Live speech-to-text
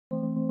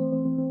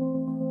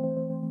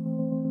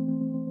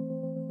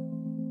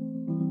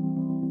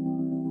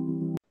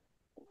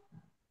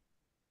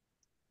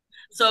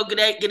So good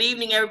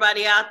evening,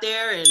 everybody out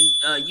there in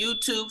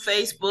YouTube,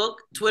 Facebook,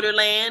 Twitter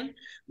land.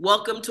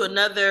 Welcome to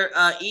another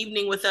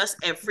evening with us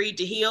at Free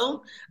to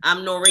Heal.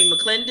 I'm Noreen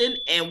McClendon,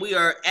 and we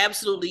are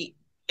absolutely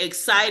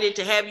excited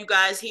to have you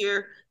guys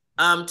here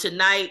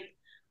tonight.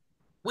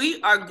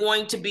 We are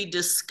going to be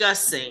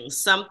discussing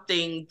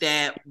something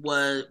that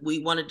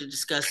we wanted to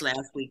discuss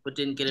last week, but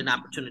didn't get an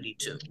opportunity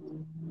to,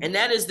 and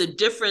that is the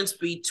difference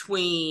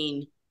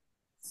between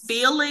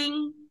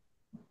feeling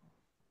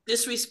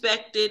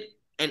disrespected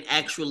and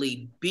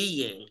actually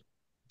being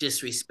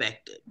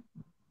disrespected.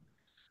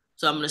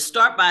 So I'm going to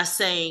start by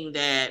saying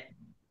that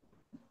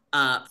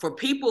for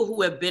people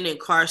who have been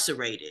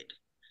incarcerated,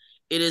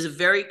 it is a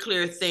very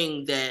clear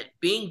thing that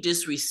being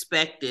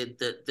disrespected,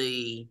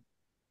 the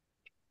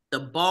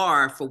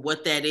bar for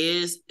what that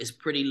is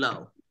pretty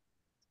low.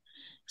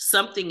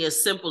 Something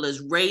as simple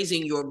as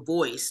raising your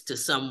voice to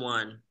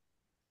someone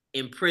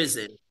in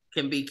prison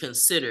can be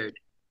considered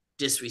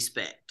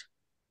disrespect.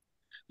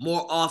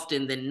 More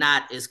often than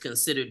not is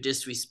considered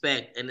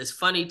disrespect. And it's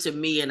funny to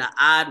me in an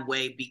odd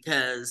way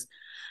because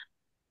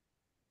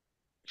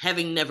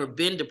having never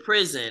been to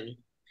prison,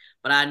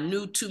 but I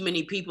knew too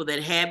many people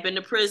that had been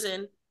to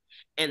prison.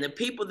 And the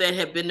people that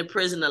have been to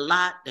prison a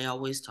lot, they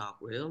always talk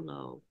real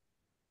low.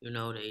 You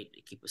know, they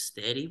keep a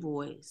steady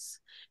voice.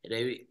 And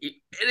it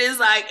is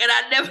like, and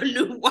I never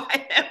knew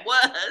why that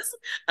was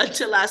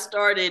until I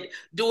started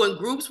doing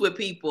groups with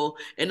people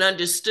and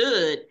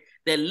understood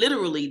that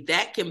literally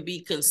that can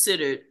be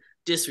considered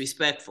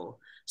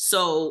disrespectful.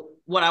 So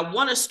what I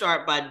want to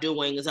start by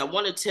doing is I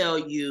want to tell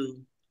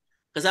you,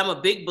 because I'm a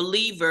big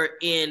believer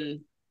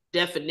in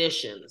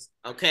definitions,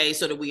 okay?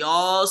 So that we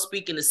all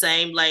speak in the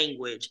same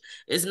language.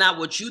 It's not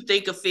what you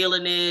think a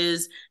feeling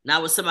is,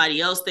 not what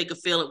somebody else think a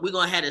feeling. We're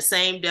going to have the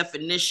same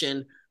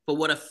definition for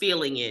what a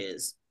feeling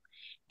is.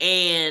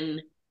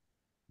 And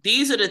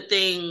these are the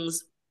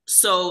things,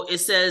 so it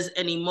says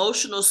an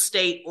emotional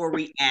state or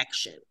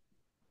reaction.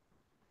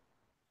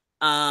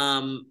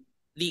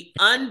 The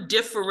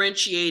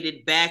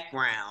undifferentiated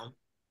background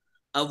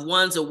of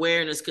one's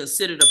awareness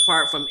considered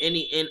apart from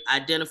any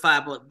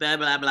identifiable blah,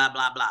 blah, blah,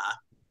 blah, blah.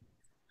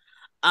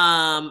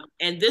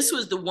 And this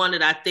was the one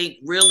that I think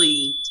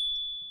really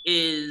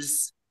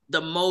is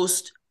the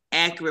most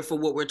accurate for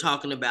what we're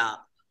talking about.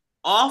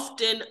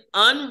 Often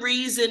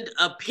unreasoned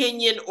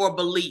opinion or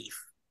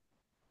belief.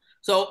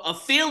 So a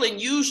feeling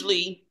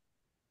usually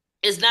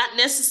is not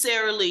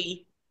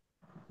necessarily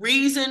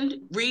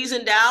reasoned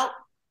out,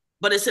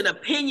 but it's an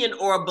opinion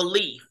or a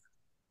belief.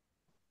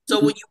 So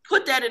when you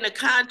put that in the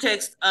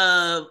context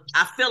of,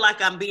 I feel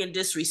like I'm being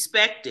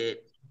disrespected,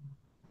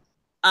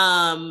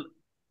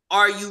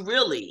 are you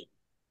really?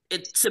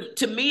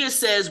 To me, it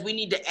says we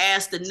need to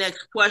ask the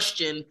next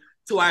question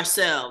to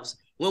ourselves.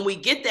 When we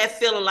get that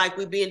feeling like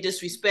we're being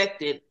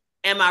disrespected,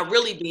 am I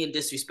really being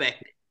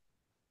disrespected?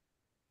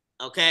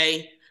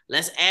 Okay,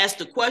 let's ask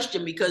the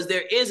question because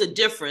there is a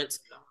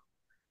difference.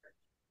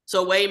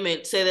 So wait a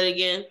minute, say that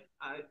again.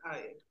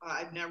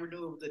 I never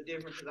knew it was a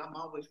difference because I'm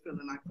always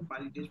feeling like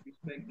somebody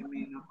disrespecting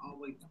me, and I'm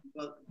always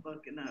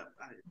bucking up.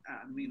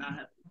 I mean, I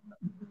have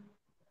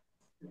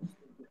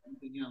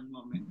the young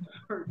woman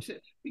hurt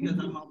because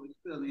I'm always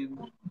feeling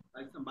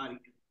like somebody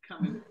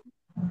coming.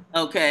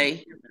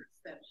 Okay.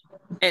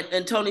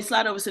 And Tony,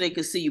 slide over so they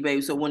can see you,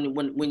 baby. So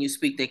when you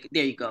speak,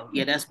 there you go.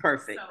 Yeah, that's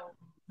perfect.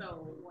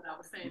 So what I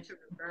was saying to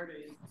Roberta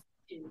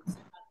is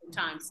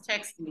sometimes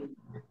text me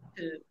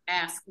to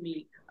ask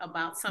me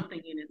about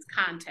something in its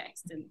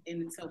context.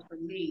 And so for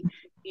me,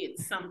 it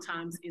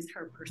sometimes is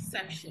her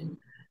perception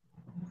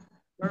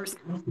versus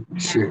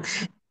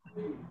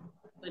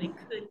but it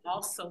could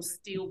also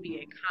still be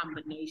a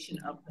combination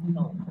of the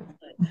both.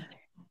 But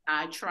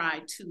I try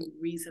to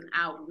reason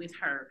out with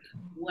her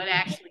what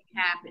actually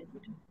happened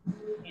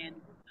and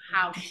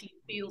how she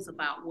feels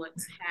about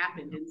what's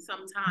happened. And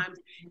sometimes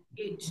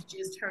it's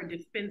just her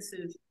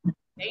defensive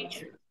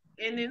nature.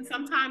 And then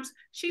sometimes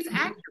she's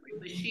accurate,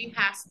 but she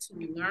has to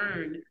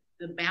learn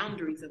the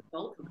boundaries of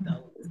both of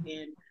those.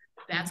 And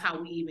that's how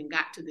we even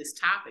got to this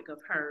topic of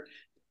her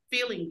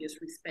feeling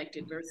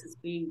disrespected versus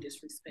being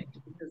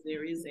disrespected, because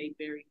there is a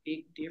very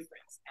big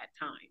difference at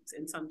times.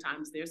 And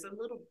sometimes there's a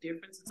little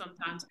difference, and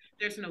sometimes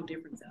there's no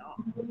difference at all.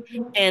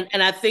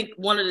 And I think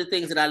one of the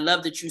things that I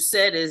love that you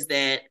said is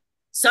that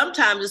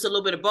sometimes it's a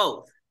little bit of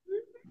both.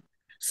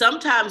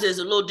 Sometimes there's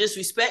a little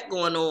disrespect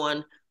going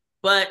on,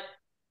 but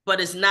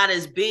it's not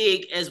as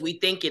big as we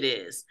think it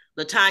is.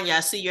 LaTanya,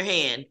 I see your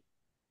hand.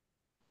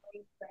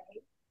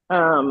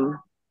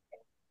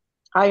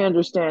 I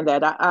understand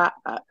that. I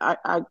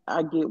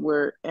get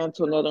where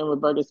Antoinette and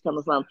Roberta's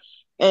coming from,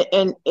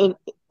 and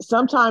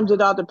sometimes it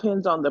all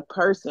depends on the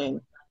person.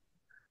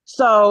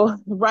 So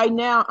right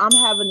now I'm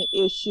having an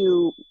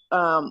issue,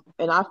 and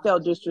I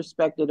felt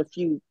disrespected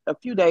a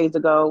few days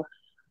ago.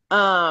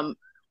 A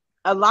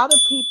lot of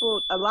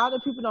people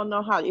don't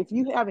know how. If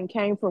you haven't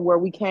came from where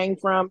we came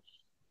from,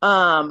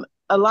 a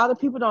lot of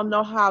people don't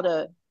know how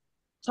to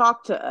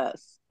talk to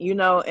us,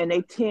 and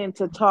they tend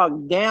to talk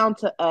down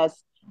to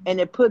us, and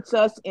it puts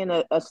us in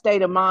a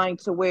state of mind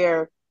to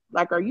where,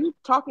 like, are you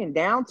talking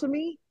down to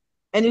me?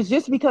 And it's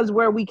just because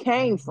where we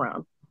came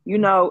from,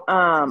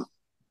 I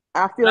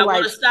But feel I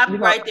want like, to stop you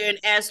right there and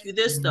ask you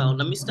this, though.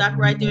 Let me stop you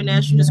right there and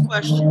ask you this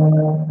question.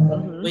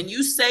 mm-hmm. When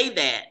you say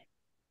that,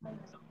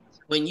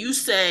 when you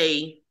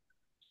say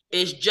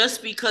it's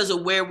just because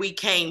of where we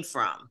came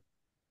from,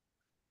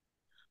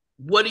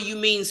 what do you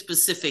mean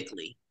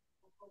specifically?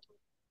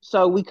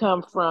 So we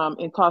come from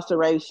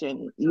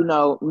incarceration.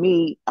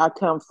 I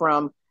come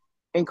from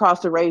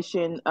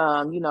incarceration,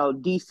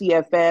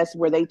 DCFS,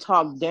 where they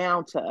talk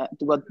down to us.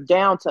 Well,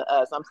 down to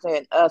us. I'm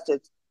saying us,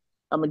 it's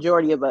a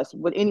majority of us.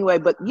 But anyway,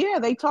 but yeah,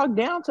 they talk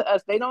down to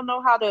us. They don't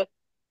know how to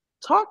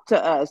talk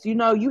to us.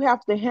 You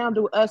have to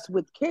handle us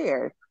with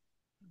care.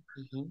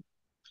 Mm-hmm.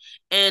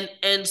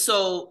 And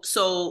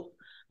so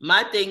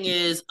my thing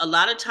is a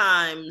lot of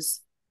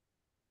times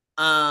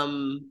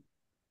I'm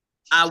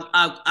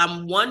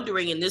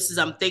wondering, and this is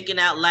I'm thinking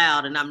out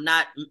loud, and I'm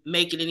not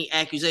making any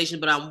accusation,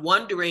 but I'm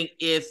wondering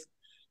if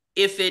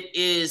it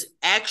is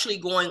actually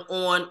going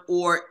on,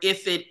 or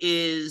if it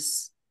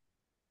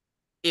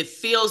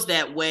feels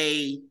that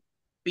way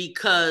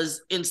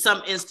because in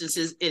some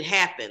instances it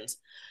happens.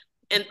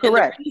 And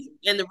Correct.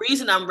 the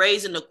reason I'm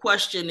raising the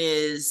question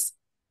is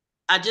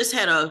I just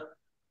had a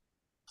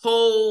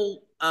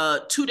whole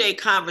 2-day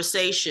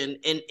conversation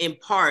in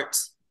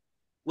parts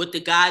with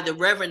the guy, the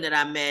reverend that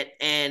I met,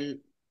 and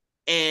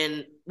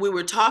we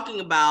were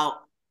talking about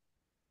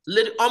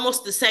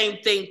almost the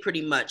same thing,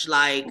 pretty much.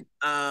 Like,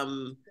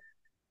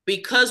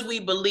 because we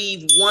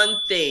believe one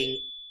thing,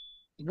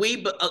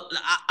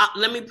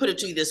 let me put it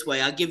to you this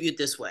way. I'll give you it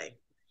this way.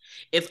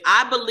 If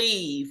I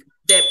believe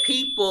that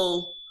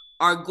people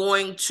are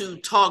going to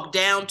talk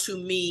down to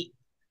me,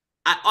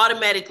 I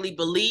automatically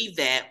believe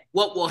that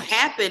what will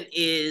happen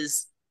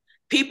is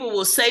people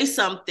will say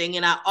something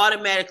and I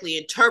automatically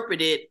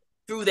interpret it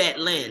through that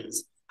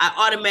lens. I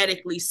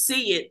automatically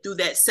see it through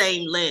that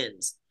same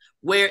lens,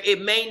 where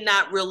it may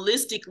not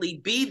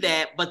realistically be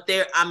that, but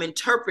there I'm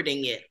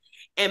interpreting it.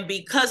 And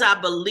because I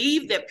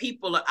believe that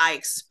I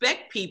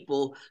expect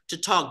people to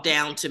talk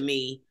down to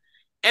me,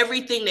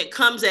 everything that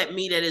comes at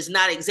me that is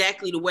not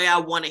exactly the way I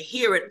want to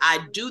hear it,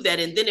 I do that.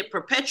 And then it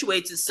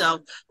perpetuates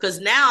itself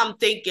because now I'm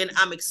thinking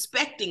I'm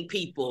expecting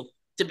people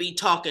to be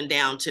talking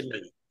down to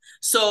me.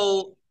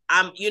 So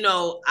I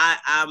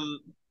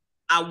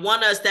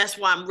want us, that's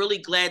why I'm really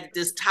glad that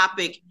this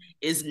topic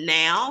is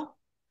now,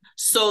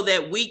 so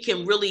that we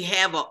can really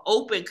have an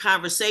open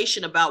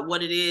conversation about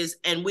what it is,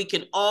 and we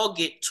can all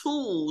get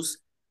tools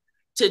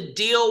to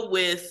deal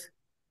with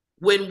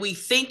when we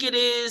think it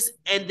is,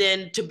 and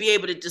then to be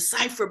able to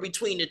decipher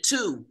between the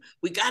two.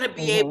 We got to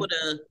be able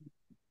to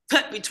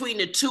cut between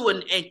the two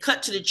and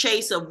cut to the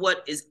chase of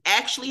what is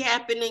actually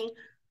happening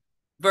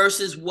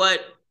versus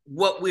what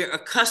we're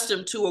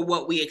accustomed to or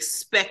what we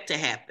expect to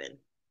happen.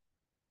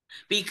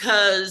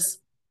 Because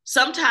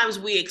sometimes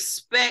we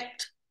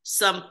expect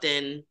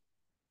something,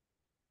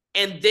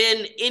 and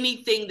then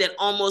anything that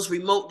almost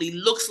remotely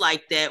looks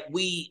like that,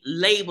 we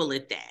label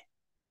it that.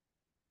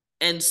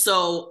 And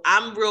so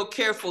I'm real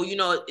careful,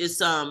 it's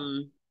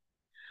in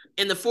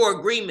the 4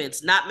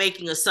 agreements, not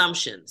making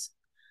assumptions.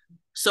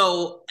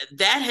 So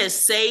that has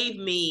saved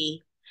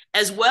me,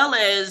 as well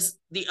as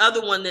the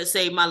other one that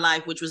saved my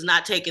life, which was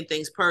not taking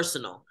things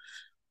personal.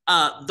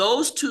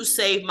 Those 2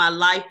 saved my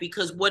life,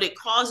 because what it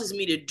causes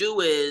me to do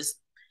is,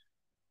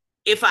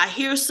 if I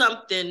hear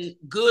something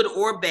good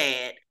or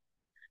bad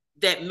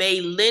that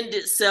may lend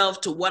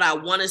itself to what I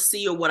want to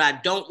see or what I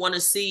don't want to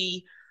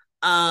see,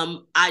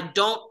 I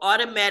don't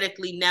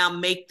automatically now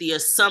make the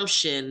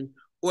assumption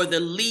or the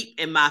leap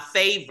in my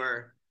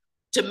favor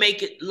to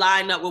make it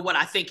line up with what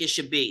I think it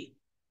should be.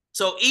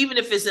 So even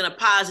if it's in a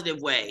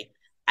positive way,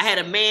 I had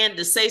a man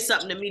to say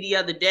something to me the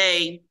other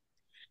day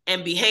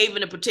and behave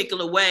in a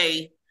particular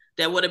way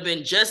that would have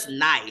been just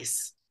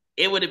nice.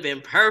 It would have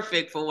been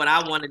perfect for what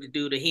I wanted to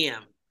do to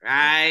him,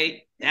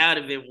 right? That would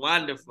have been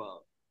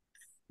wonderful.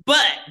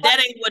 But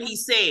that ain't what he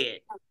said.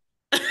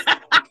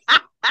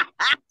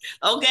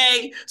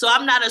 Okay, so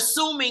I'm not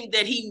assuming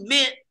that he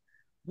meant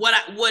what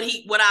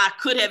I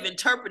could have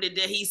interpreted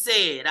that he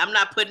said. I'm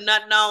not putting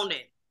nothing on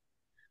it.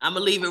 I'm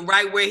gonna leave it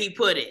right where he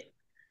put it.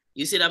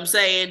 You see what I'm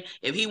saying?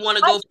 If he want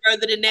to go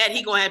further than that,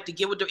 he gonna have to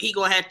he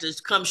gonna have to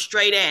come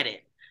straight at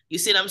it. You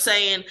see what I'm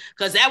saying?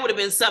 Because that would have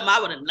been something I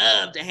would have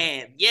loved to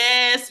have.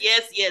 Yes,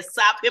 yes, yes.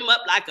 Sop him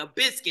up like a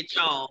biscuit,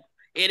 y'all.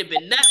 It'd have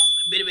been nothing.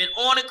 It'd have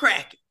been on a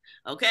crack.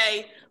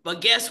 Okay,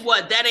 but guess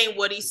what? That ain't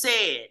what he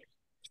said.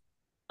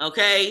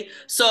 Okay,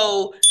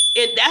 so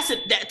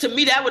that to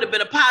me that would have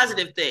been a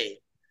positive thing.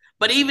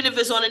 But even if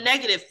it's on a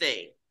negative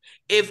thing,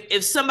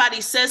 if somebody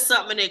says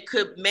something that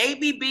could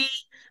maybe be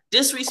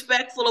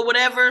disrespectful or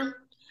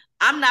whatever,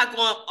 I'm not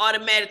going to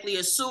automatically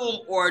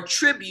assume or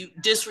attribute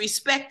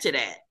disrespect to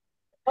that.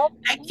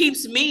 That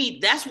keeps me.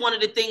 That's one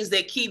of the things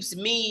that keeps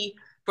me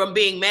from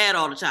being mad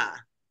all the time.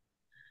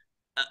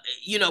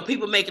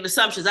 People making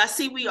assumptions. I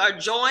see we are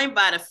joined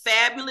by the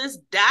fabulous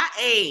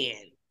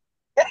Diane.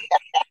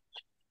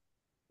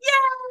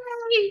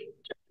 Yay!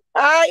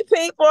 Hi,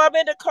 people. I'm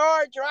in the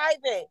car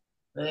driving.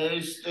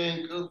 Hey,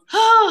 Stinker.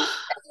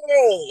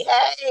 Hey,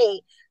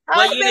 hey.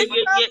 Well, Hi,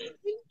 Miss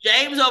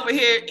James over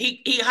here,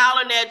 he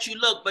hollering at you.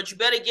 Look, but you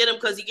better get him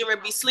because he getting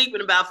ready to be sleeping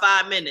in about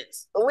 5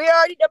 minutes. We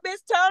already,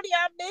 Miss Tony,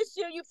 I miss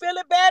you. You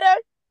feeling better?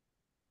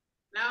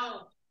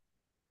 No.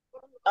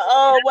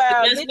 Oh,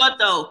 wow.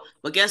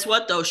 But guess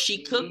what though?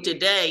 She cooked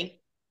today.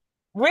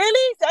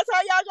 Really? That's how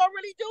y'all gonna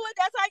really do it?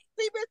 That's how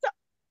see,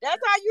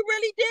 that's how you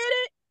really did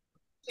it?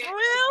 For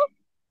real?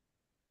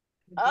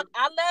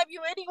 I love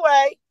you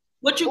anyway.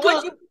 What you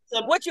What cook?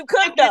 you what you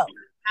cooked though?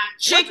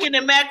 Chicken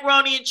and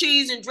macaroni and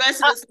cheese and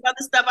dressing and some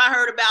other stuff I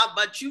heard about,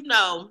 but you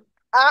know.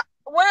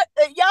 What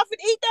y'all can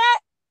eat that?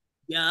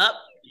 Yup.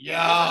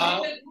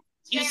 Yeah.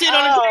 You sit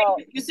on the table.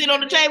 You sit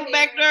on the table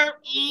back there.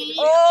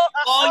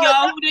 All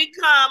y'all who didn't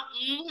come.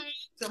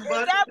 Is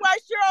that why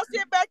Cheryl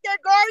sitting back there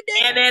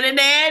gardening? And I'm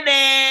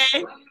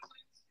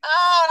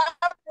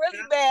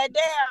really mad.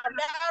 Damn,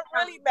 now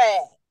I'm really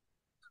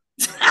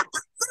mad.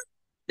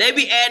 They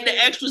be adding the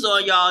extras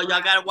on y'all.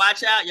 Y'all gotta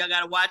watch out. Y'all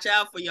gotta watch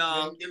out for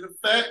y'all. Get the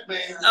fat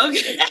man.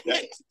 Okay.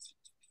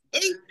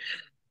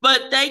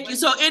 But thank you.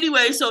 So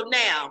anyway, so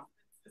now.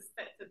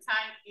 To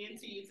type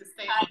into you to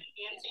say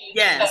into you.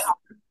 Yes.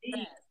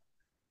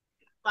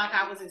 Like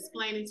I was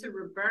explaining to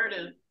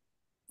Roberta,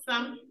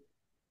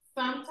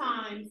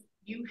 sometimes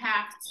you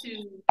have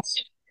to,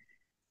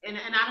 and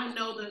I don't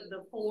know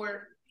the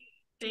 4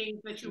 things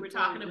that you were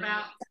talking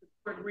about,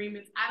 for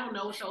agreements. I don't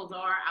know what those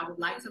are. I would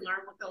like to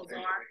learn what those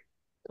are.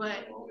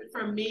 But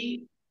for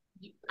me,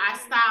 I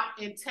stop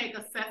and take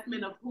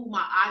assessment of who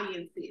my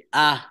audience is.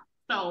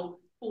 So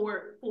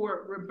for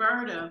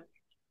Roberta,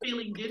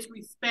 feeling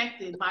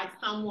disrespected by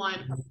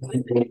someone with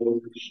a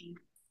degree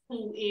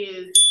who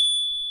is,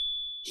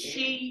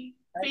 she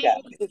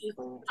feels is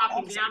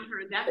talking down to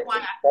her. That's why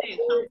I said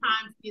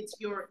sometimes it's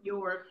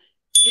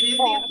it is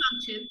the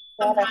assumption.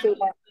 Sometimes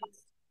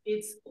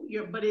it's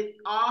but it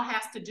all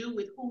has to do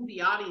with who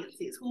the audience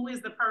is. Who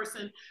is the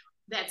person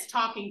that's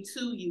talking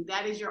to you?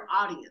 That is your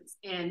audience.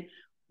 And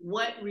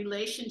what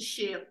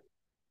relationship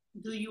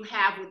do you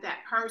have with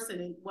that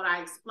person? And what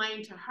I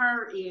explained to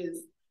her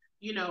is,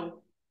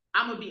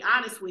 I'm gonna be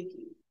honest with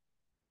you.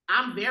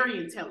 I'm very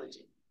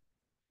intelligent,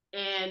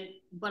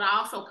 but I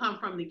also come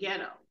from the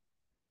ghetto.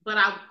 But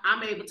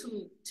I'm able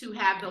to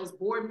have those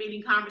board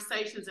meeting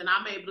conversations, and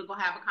I'm able to go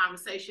have a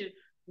conversation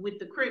with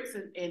the Crips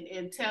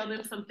and tell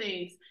them some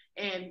things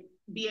and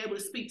be able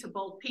to speak to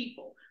both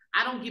people.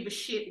 I don't give a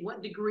shit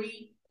what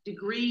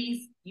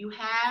degrees you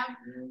have.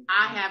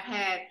 I have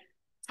had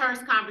terse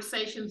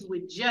conversations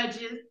with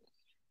judges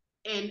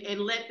and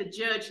let the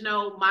judge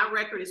know my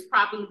record is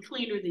probably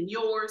cleaner than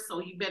yours,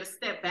 so you better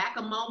step back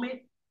a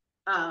moment,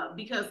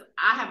 because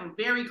I have a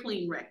very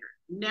clean record.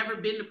 Never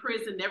been to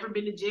prison, never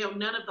been to jail,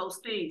 none of those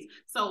things.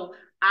 So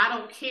I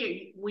don't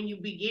care when you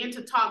begin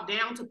to talk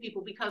down to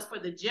people, because for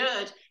the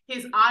judge,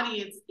 his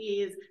audience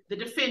is the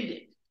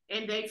defendant.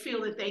 And they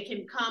feel that they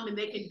can come and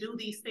they can do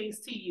these things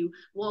to you.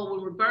 Well,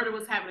 when Roberta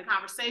was having a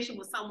conversation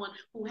with someone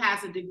who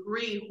has a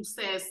degree, who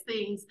says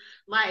things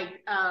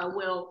like,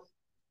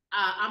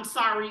 I'm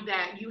sorry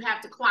that you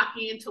have to clock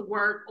in to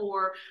work,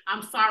 or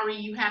I'm sorry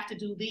you have to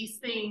do these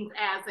things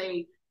as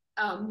a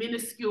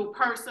minuscule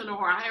person,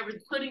 or however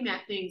putting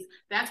that things,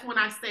 that's when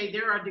I say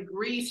there are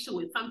degrees to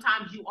it.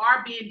 Sometimes you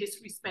are being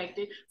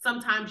disrespected,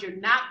 sometimes you're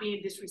not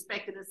being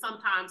disrespected, and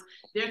sometimes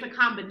there's a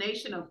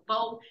combination of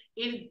both.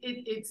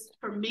 It's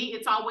for me,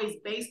 it's always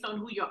based on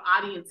who your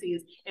audience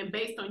is and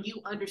based on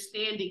you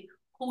understanding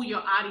who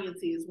your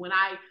audience is. When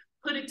I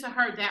put it to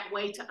her that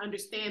way, to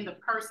understand the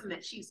person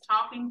that she's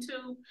talking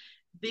to,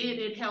 then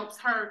it helps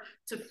her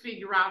to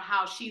figure out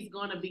how she's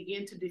going to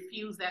begin to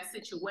diffuse that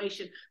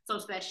situation so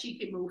that she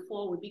can move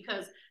forward,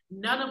 because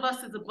none of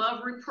us is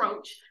above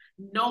reproach.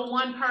 No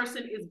one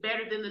person is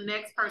better than the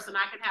next person.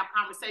 I can have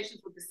conversations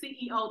with the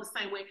CEO the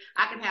same way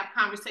I can have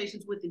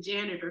conversations with the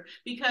janitor,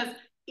 because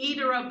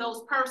either of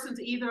those persons,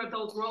 either of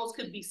those roles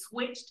could be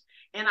switched.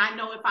 And I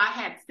know if I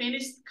had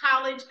finished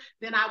college,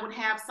 then I would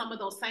have some of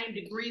those same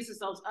degrees as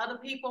those other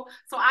people.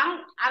 So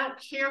I don't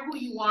care who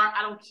you are.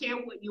 I don't care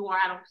what you are.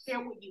 I don't care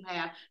what you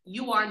have.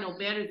 You are no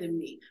better than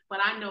me. But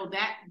I know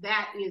that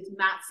is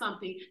not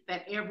something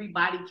that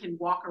everybody can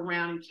walk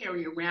around and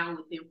carry around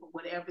with them for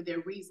whatever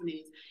their reason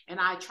is. And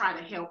I try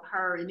to help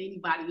her and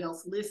anybody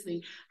else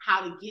listening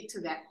how to get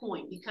to that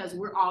point, because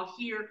we're all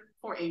here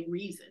for a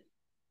reason.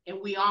 And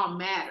we all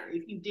matter.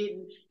 If you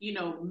didn't,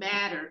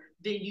 matter,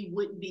 then you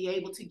wouldn't be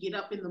able to get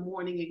up in the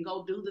morning and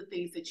go do the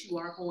things that you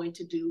are going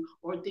to do,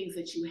 or things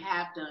that you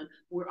have done.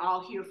 We're all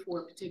here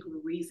for a particular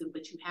reason,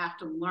 but you have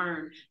to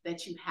learn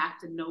that you have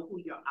to know who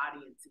your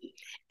audience is.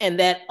 And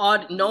that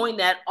knowing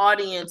that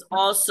audience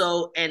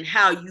also, and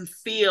how you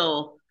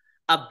feel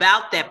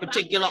about that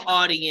particular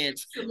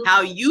audience,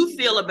 how you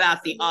feel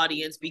about the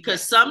audience,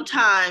 because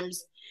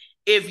sometimes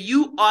if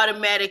you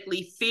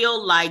automatically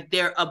feel like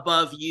they're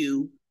above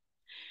you,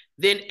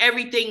 then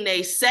everything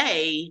they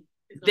say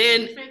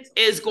then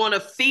is going to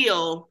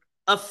feel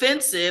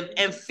offensive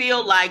and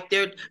feel like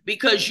they're,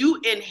 because you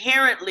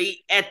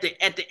inherently at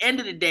the end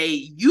of the day,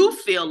 you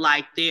feel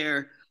like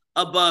they're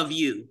above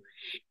you.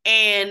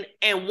 And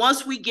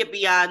once we get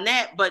beyond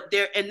that, but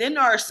then there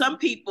are some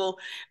people,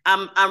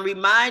 I'm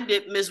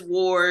reminded, Ms.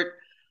 Ward,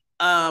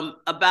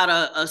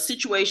 about a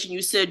situation.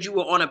 You said you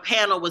were on a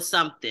panel with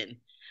something.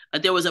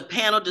 There was a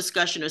panel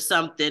discussion or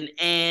something,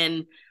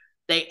 and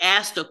they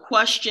asked a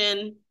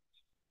question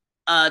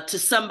to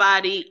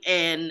somebody,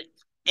 and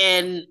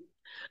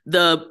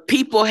the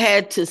people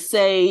had to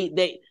say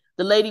they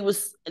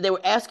were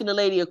asking the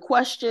lady a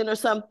question or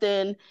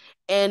something,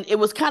 and it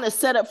was kind of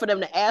set up for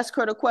them to ask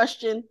her the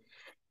question,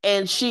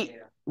 and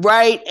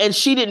right, and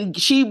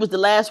she was the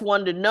last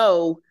one to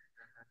know,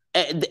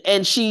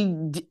 and she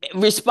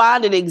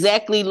responded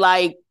exactly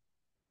like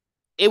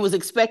it was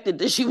expected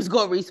that she was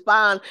going to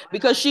respond,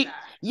 because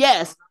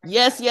yes. She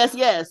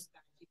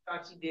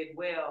thought she did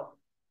well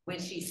when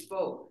she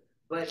spoke,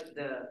 but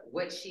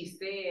what she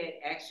said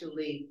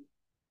actually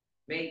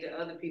made the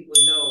other people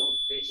know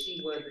that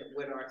she wasn't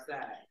with our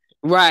side.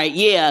 Right,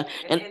 yeah.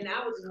 And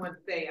I was just want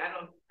to say,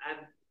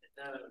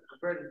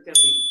 Roberta's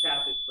telling me the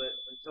topic, but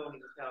when Tony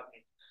was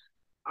talking,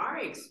 our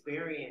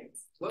experience,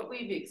 what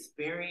we've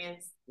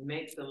experienced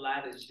makes a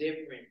lot of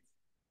difference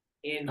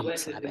in what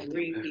the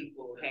degree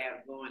people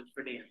have going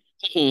for them.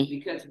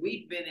 Because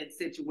we've been in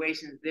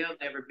situations they'll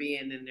never be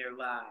in their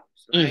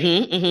lives,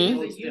 right?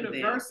 It's a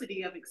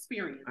university of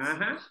experience.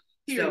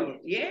 So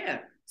yeah.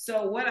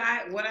 So what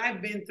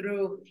I've been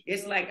through,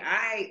 it's like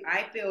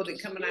I feel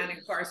that coming out of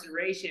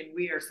incarceration,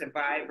 we are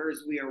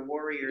survivors, we are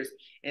warriors,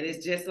 and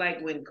it's just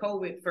like when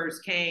COVID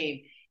first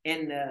came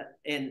and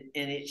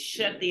it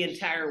shut the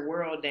entire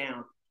world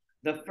down.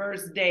 The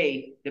first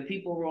day, the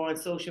people were on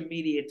social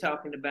media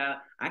talking about,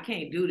 I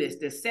can't do this.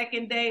 The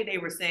second day, they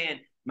were saying,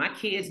 my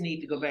kids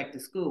need to go back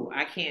to school.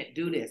 I can't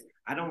do this.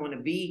 I don't want to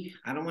be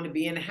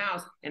in the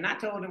house. And I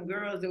told them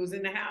girls that was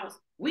in the house,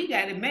 we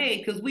got it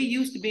made because we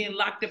used to being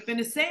locked up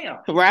in a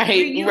cell. Right. So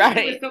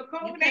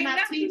you cannot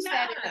teach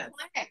that in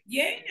class.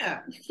 Yeah.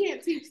 You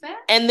can't teach that.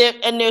 And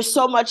there's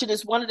so much of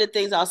this. One of the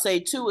things I'll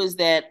say too is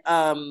that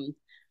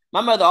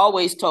my mother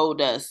always told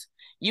us,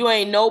 you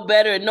ain't no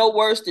better and no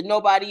worse than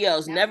nobody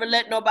else. Never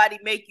let nobody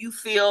make you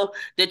feel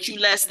that you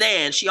less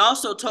than. She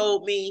also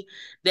told me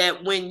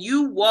that when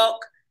you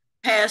walk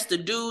past the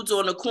dudes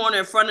on the corner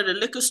in front of the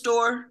liquor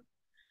store,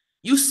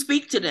 you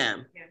speak to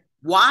them. Yeah.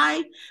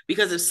 Why?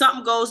 Because if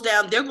something goes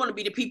down, they're going to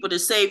be the people to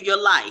save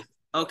your life.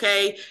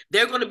 Okay?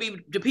 They're going to be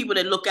the people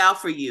that look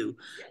out for you.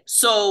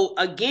 So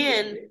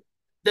again,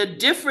 the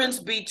difference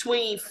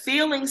between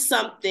feeling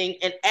something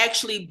and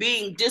actually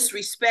being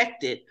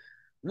disrespected,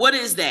 what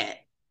is that?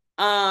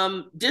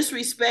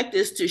 Disrespect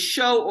is to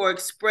show or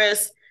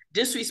express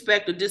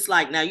disrespect or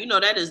dislike. Now,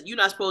 that is, you're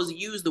not supposed to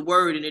use the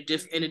word in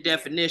a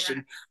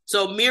definition.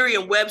 So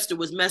Merriam-Webster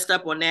was messed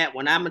up on that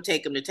one. I'm going to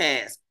take him to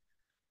task.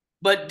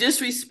 But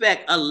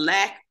disrespect, a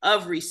lack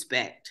of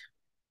respect,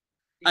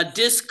 a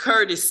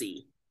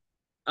discourtesy.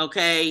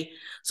 Okay.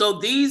 So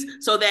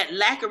that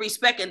lack of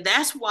respect, and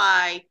that's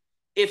why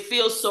it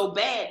feels so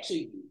bad to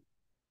you,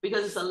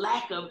 because it's a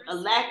lack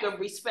of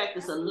respect.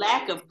 It's a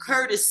lack of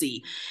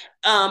courtesy.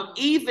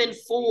 Even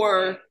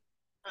for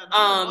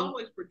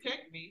always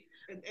protect me,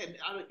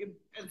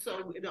 and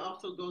so it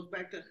also goes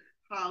back to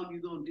how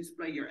you're going to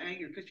display your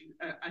anger, because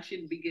I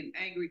shouldn't be getting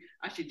angry.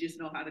 I should just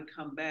know how to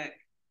come back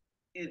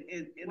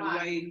in a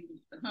way.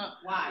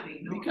 Why?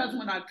 Because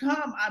when I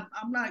come,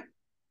 I'm like,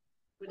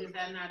 but is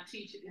that not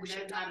teaching? Who's she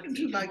talking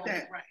to like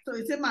that? Right. So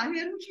it's in my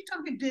head. Who's she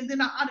talking to? And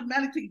then I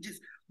automatically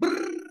just,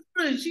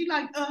 and she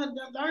like,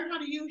 learn how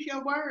to use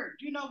your words.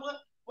 You know what?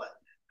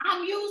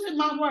 I'm using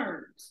my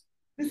words.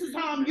 This is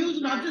how I'm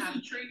using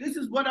them. This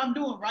is what I'm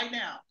doing right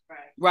now.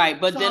 Right.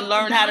 But so then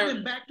learn how to.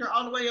 I backed her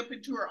all the way up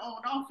into her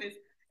own office,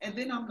 and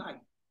then I'm like,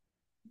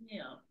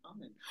 yeah,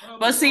 I'm in trouble.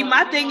 But see,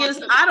 my thing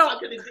is, I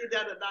could have did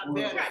that a lot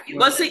better. Right.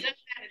 But see, again,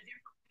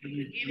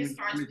 it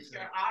starts with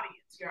your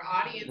audience. Your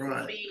audience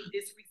is being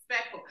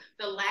disrespectful.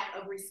 The lack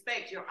of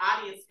respect. Your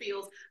audience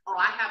feels, oh,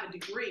 I have a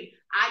degree,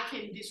 I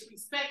can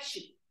disrespect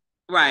you.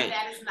 Right. And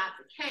that is not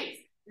the case.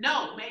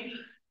 No, maybe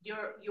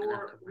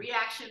your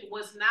reaction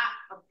was not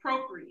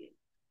appropriate,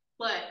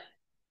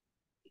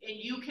 and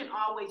you can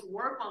always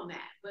work on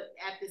that. But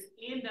at this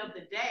end of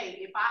the day,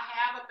 if I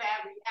have a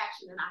bad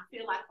reaction and I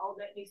feel like, oh,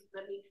 let me,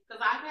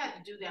 because I've had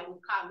to do that with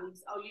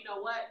colleagues. Oh, you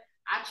know what?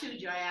 I chewed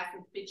your ass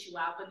and spit you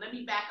out, but let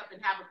me back up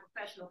and have a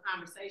professional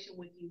conversation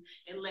with you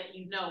and let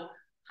you know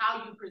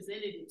how you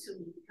presented it to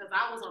me, because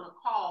I was on a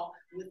call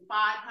with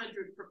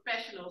 500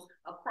 professionals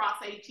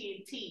across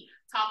AT&T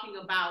talking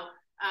about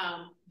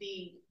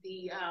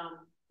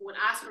when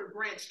Oscar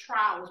Grant's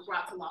trial was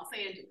brought to Los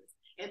Angeles,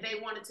 and they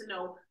wanted to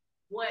know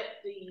what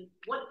the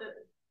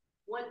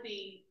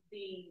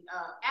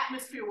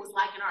atmosphere was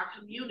like in our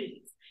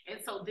communities. And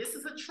so this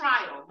is a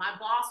trial. My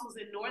boss was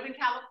in Northern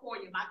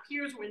California. My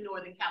peers were in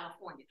Northern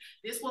California.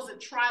 This was a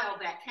trial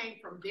that came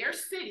from their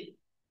city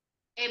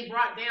and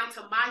brought down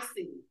to my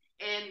city.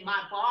 And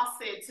my boss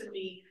said to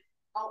me,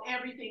 oh,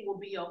 everything will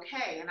be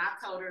okay. And I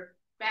told her,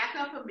 back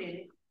up a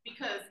minute,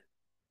 because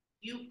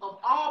you, of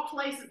all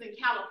places in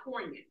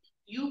California,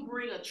 you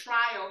bring a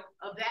trial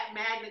of that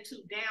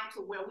magnitude down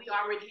to where we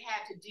already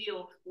had to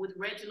deal with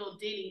Reginald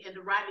Denny and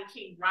the Rodney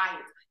King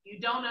riots. You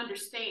don't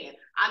understand.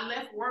 I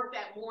left work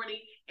that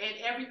morning and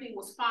everything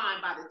was fine.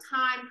 By the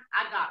time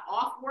I got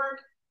off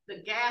work,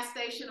 the gas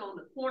station on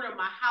the corner of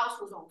my house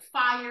was on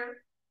fire.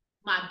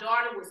 My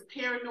daughter was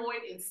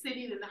paranoid and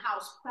sitting in the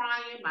house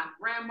crying. My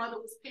grandmother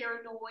was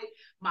paranoid.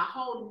 My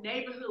whole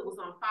neighborhood was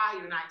on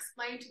fire. And I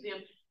explained to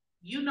them,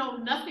 you know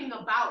nothing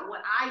about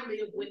what I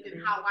live with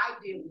and how I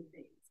deal with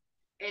things.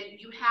 And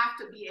you have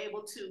to be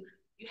able to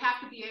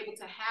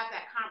have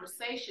that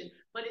conversation,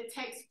 but it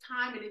takes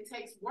time and it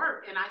takes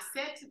work. And I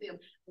said to them,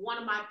 one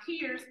of my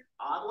peers,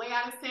 all the way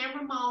out of San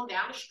Ramon,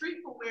 down the street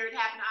from where it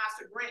happened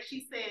to Oscar Grant,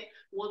 she said,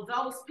 well,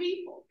 those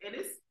people, and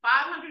it's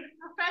 500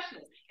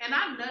 professionals. And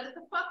I nutted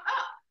the fuck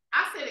up.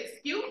 I said,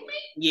 excuse me?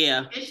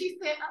 Yeah. And she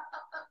said,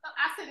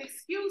 I said,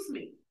 excuse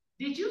me.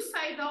 Did you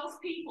say those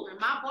people? And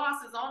my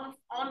boss is on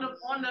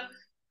the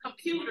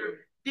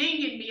computer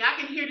dinging me.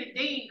 I can hear the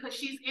ding because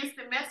she's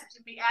instant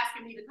messaging me,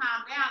 asking me to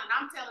calm down. And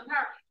I'm telling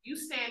her, you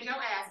stand your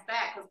ass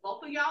back because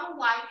both of y'all are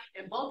white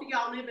and both of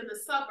y'all live in the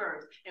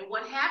suburbs. And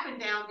what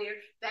happened down there,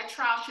 that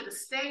trial should have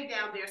stayed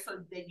down there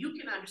so that you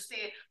can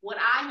understand what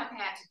I have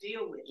had to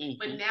deal with.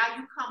 But now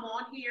you come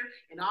on here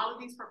and all of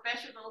these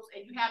professionals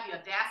and you have the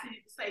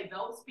audacity to say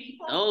those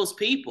people. Those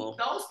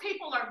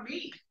people are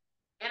me.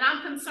 And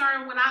I'm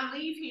concerned when I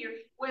leave here,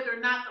 whether or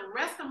not the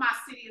rest of my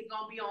city is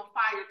going to be on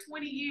fire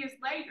 20 years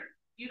later.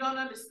 You don't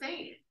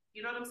understand. You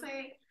know what I'm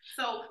saying?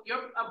 So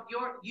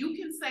you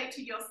can say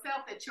to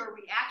yourself that your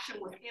reaction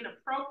was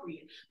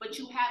inappropriate, but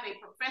you have a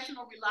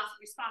professional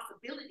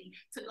responsibility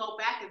to go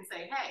back and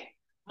say, hey,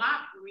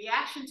 my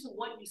reaction to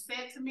what you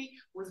said to me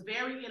was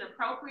very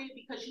inappropriate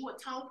because you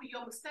atoned for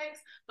your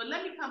mistakes. But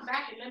let me come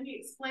back and let me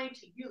explain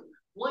to you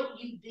what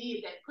you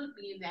did that put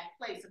me in that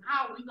place and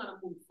how are we going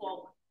to move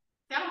forward.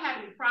 I don't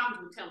have any problems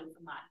with telling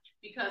somebody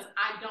because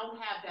I don't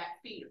have that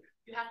fear.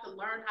 You have to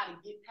learn how to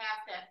get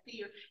past that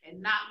fear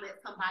and not let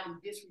somebody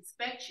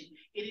disrespect you.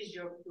 It is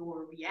your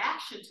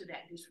reaction to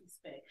that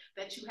disrespect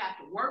that you have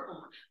to work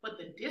on. But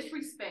the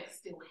disrespect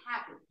still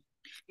happens.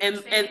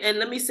 And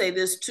let me say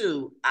this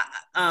too.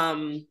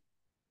 The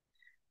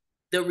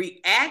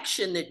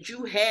reaction that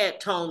you had,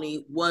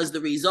 Tony, was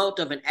the result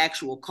of an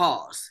actual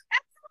cause.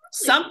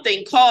 Absolutely.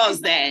 Something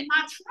caused that.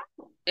 My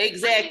trouble.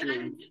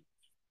 Exactly.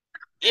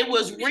 It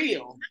was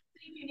real. Not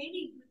thinking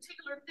any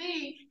particular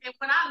thing. And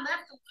when I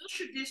left the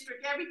Wilshire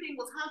district, everything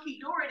was hunky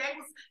dory. It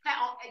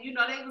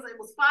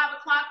was 5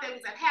 o'clock. They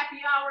was at happy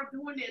hour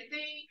doing their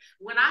thing.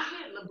 When I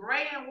hit La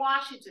Brea and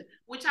Washington,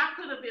 which I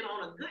could have been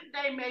on a good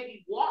day,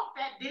 maybe walk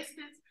that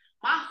distance,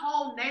 my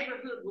whole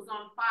neighborhood was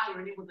on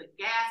fire and it was a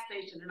gas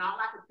station. And all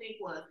I could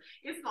think was,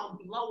 it's going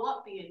to blow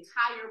up the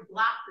entire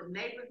block, the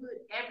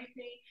neighborhood,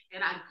 everything. And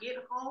I get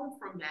home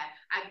from that.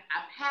 I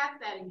pass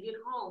that and get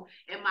home.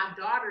 And my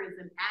daughter is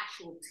in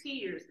actual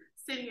tears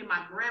sitting in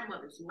my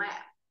grandmother's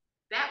lap.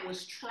 That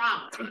was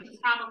trauma. It was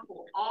trauma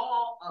for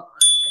all of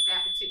us at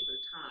that particular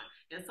time.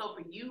 And so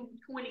for you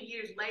 20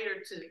 years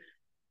later to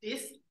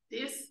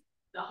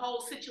the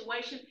whole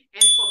situation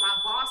and for my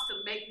boss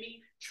to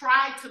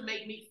try to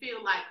make me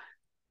feel like,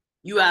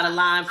 you out of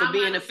line for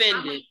being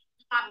offended.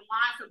 I'm out of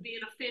line for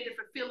being offended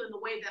for feeling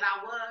the way that I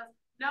was.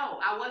 No,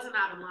 I wasn't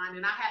out of line.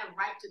 And I had a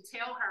right to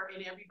tell her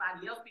and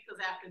everybody else because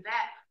after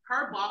that,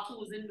 her boss, who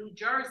was in New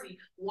Jersey,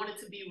 wanted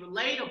to be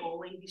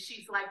relatable. And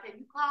she's like,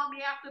 can you call me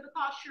after the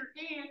call? Sure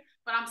can.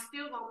 But I'm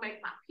still going to make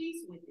my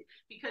peace with it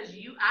because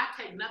I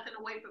take nothing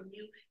away from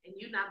you and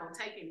you're not going to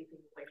take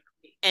anything away from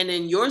me. And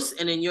in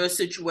your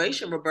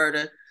situation,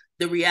 Roberta,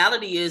 the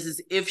reality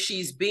is if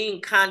she's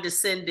being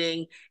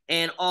condescending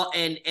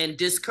and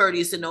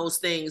discourteous in those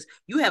things,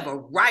 you have a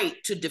right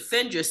to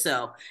defend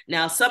yourself.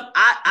 Now,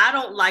 I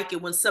don't like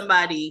it when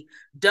somebody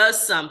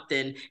does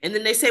something and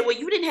then they say, well,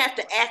 you didn't have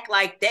to act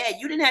like that.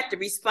 You didn't have to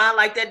respond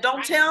like that.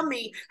 Don't tell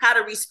me how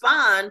to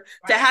respond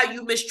to how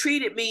you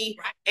mistreated me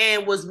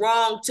and was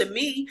wrong to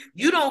me.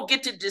 You don't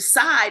get to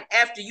decide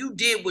after you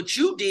did what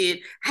you did,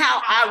 how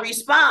I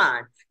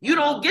respond. You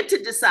don't get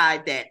to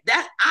decide that.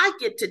 I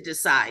get to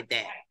decide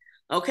that.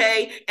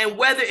 Okay. And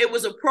whether it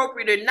was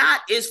appropriate or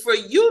not is for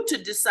you to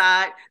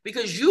decide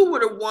because you were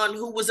the one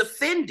who was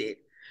offended,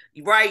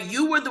 right?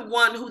 You were the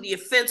one who the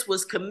offense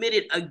was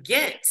committed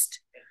against,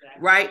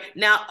 right?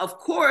 Now, of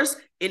course,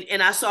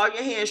 and I saw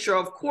your hand,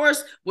 Cheryl, of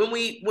course, when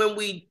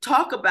we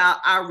talk about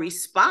our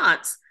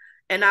response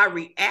and our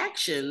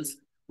reactions,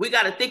 we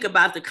got to think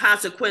about the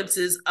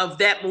consequences of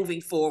that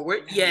moving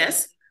forward.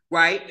 Yes.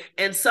 Right.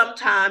 And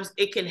sometimes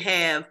it can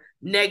have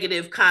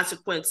negative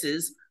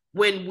consequences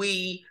when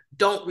we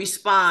don't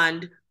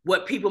respond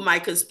what people might,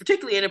 because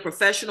particularly in a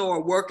professional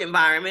or work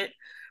environment,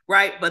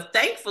 right? But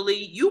thankfully,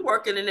 you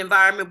work in an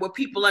environment where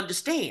people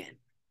understand.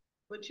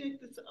 But check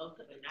this out.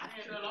 Okay.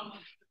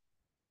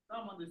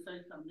 I'm going to say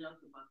something else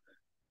about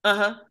that.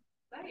 Uh-huh.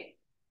 Say it.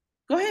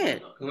 Go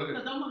ahead.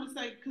 Because I'm going to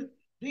say, because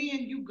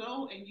then you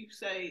go and you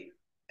say,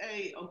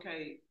 hey,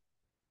 okay,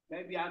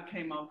 maybe I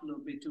came off a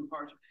little bit too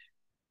harsh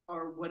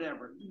or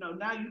whatever.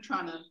 Now you're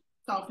trying to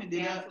soften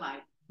it up.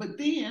 But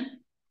then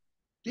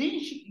then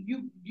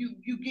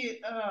you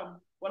get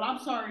well, I'm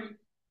sorry,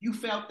 you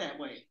felt that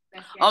way.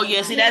 Oh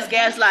yeah, see, that's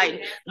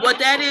gaslighting. What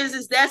that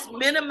is that's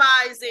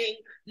minimizing.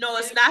 No,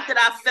 it's not that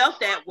I felt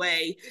that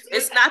way.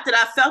 It's not that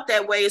I felt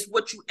that way. It's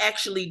what you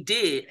actually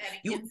did.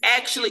 You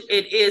actually,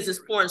 it's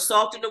pouring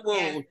salt in the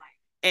wound,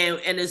 and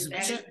it's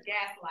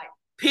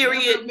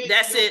period.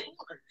 That's it.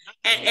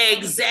 And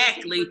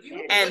exactly.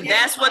 And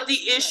that's what the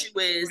issue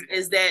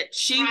is that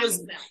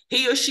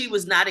he or she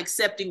was not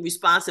accepting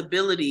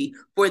responsibility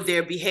for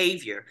their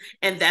behavior.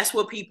 And that's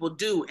what people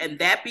do. And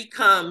that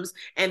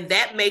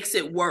makes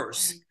it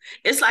worse.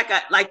 It's like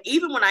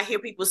even when I hear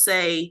people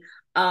say,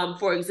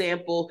 for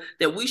example,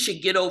 that we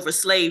should get over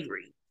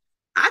slavery.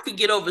 I could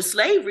get over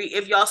slavery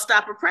if y'all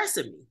stop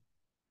oppressing me.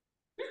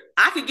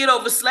 I could get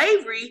over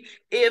slavery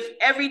if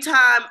every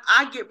time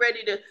I get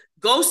ready to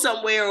go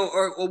somewhere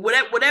or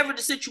whatever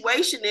the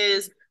situation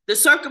is, the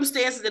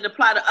circumstances that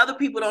apply to other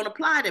people don't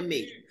apply to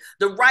me.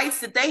 The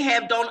rights that they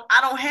have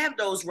I don't have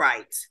those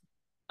rights.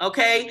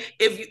 Okay?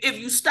 If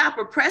you stop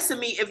oppressing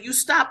me, if you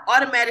stop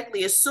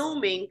automatically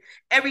assuming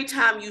every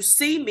time you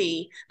see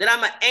me that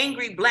I'm an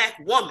angry Black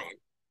woman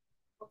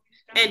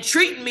and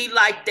treating me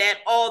like that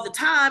all the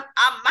time,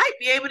 I might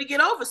be able to get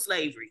over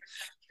slavery.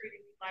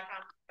 Like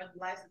I'm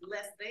less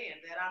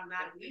than that, I'm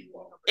not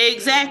equal.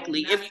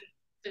 Exactly. If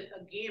to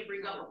again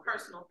bring up a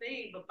personal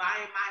thing, but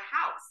buying my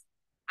house,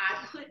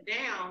 I put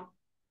down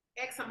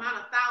X amount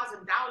of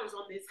 $1,000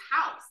 on this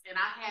house, and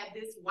I had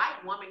this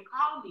white woman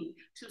call me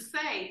to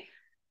say,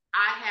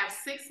 I have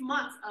 6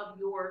 months of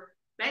your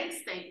bank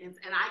statements,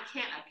 and I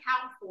can't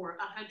account for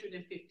 $150.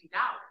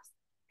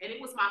 And it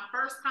was my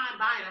first time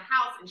buying a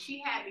house, and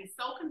she had me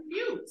so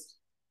confused.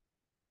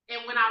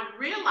 And when I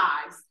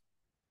realized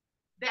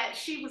that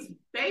she was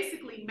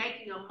basically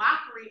making a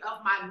mockery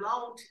of my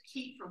loan to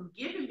keep from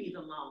giving me the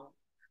loan,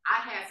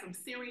 I had some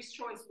serious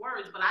choice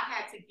words, but I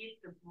had to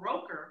get the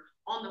broker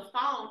on the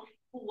phone,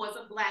 who was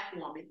a Black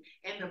woman,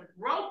 and the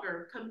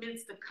broker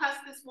commenced to cuss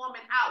this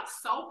woman out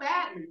so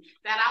badly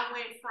that I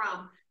went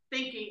from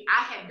thinking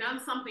I had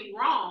done something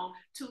wrong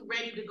to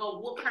ready to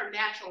go whoop her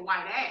natural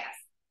white ass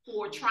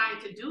for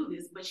trying to do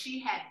this. But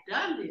she had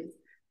done this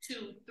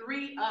to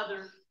 3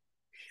 other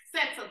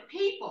sets of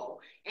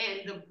people,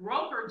 and the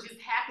broker just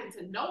happened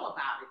to know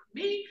about it.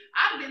 Me,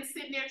 I've been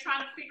sitting there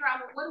trying to figure out,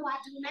 well, what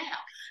do I do now?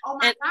 Oh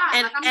my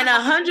God! And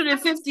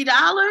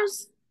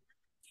 $150.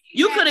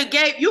 You could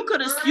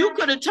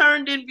have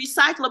turned in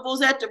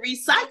recyclables at the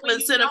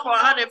recycling center for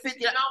 $150.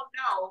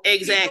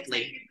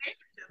 Exactly.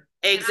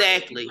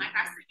 Exactly. Like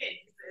I said,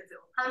 it's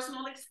a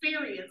personal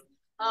experience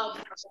of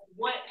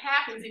what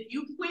happens if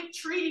you quit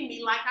treating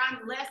me like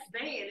I'm less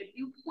than. If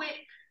you quit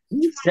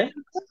trying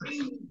to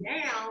bring me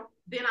down,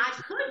 then I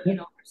could get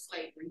over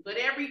slavery. But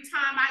every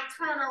time I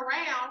turn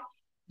around,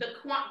 the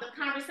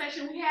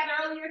conversation we had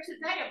earlier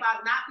today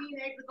about not being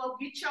able to go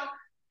get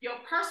your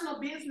personal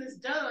business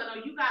done,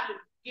 or you got to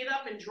get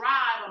up and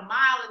drive a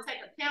mile and take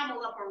a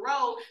camel up a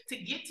road to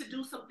get to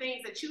do some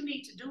things that you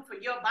need to do for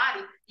your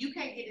body. You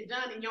can't get it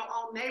done in your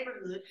own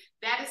neighborhood.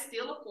 That is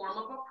still a form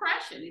of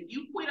oppression. If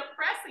you quit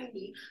oppressing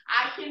me,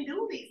 I can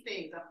do these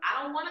things. If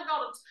I don't want to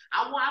go to,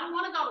 I don't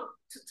want to go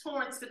to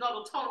Torrance to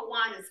go to Total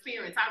Wine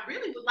Experience. I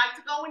really would like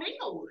to go in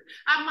Inglewood.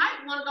 I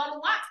might want to go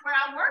to Watts where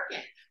I work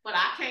at, but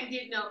I can't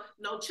get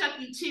no Chuck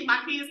E. Cheese.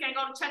 My kids can't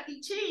go to Chuck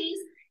E. Cheese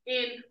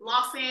in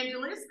Los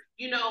Angeles.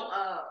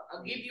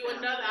 I'll give you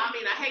another. I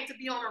mean, I hate to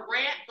be on a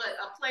rant, but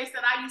a place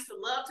that I used to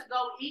love to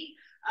go eat,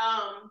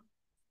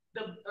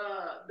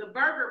 the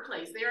burger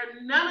place. There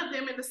are none of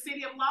them in the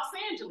city of Los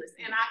Angeles,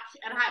 and I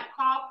have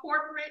called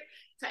corporate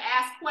to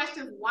ask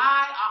questions.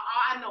 Why?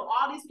 I know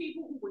all these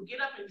people who would get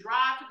up and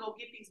drive to go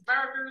get these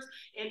burgers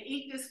and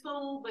eat this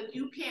food, but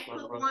you can't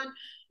put one.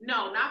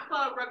 No, not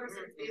Fuddruckers.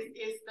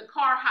 It's the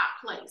Car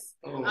Hop place.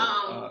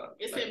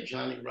 It's like in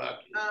Johnny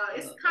Rocky.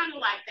 It's kind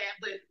of like that,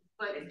 but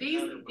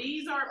these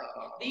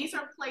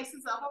are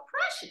places of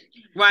oppression.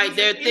 Right,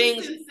 they're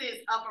things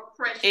instances of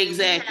oppression.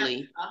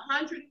 Exactly.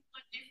 100 different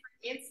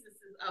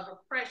instances of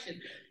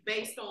oppression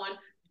based on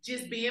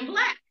just being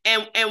Black.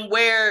 And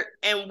where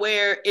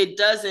it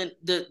doesn't,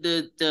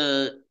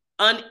 the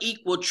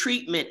unequal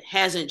treatment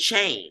hasn't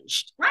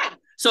changed. Right.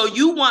 So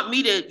you want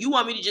me to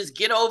just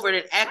get over it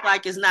and act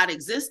like it's not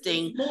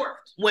existing. It's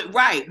morphed.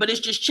 Right, but it's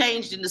just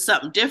changed into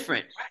something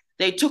different. Right.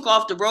 They took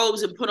off the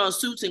robes and put on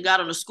suits and got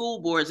on the school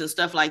boards and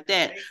stuff like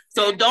that.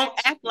 So don't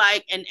act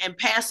like and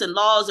passing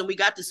laws, and we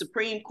got the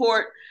Supreme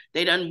Court.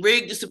 They done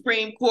rigged the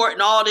Supreme Court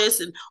and all this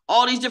and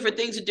all these different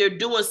things that they're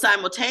doing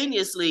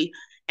simultaneously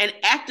and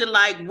acting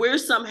like we're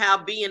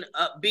somehow being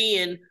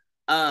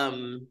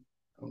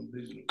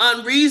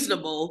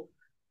unreasonable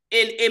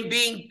in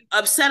being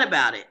upset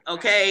about it.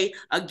 Okay.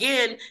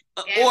 Again,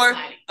 or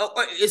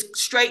it's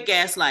straight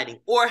gaslighting.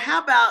 Or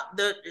how about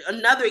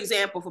another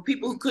example for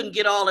people who couldn't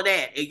get all of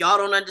that? And y'all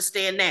don't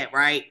understand that,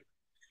 right?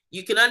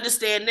 You can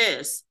understand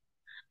this.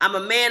 I'm a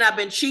man, I've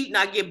been cheating,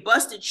 I get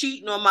busted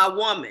cheating on my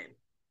woman.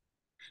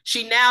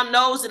 She now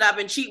knows that I've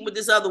been cheating with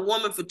this other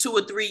woman for 2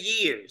 or 3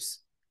 years.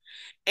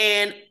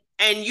 And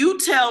you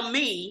tell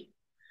me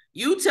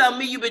You tell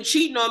me you've been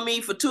cheating on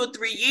me for 2 or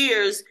 3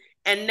 years,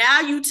 and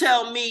now you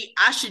tell me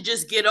I should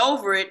just get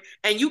over it,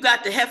 and you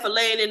got the heifer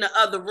laying in the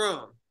other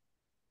room.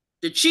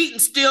 The cheating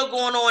still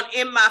going on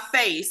in my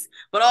face,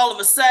 but all of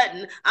a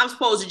sudden I'm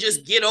supposed to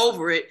just get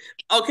over it.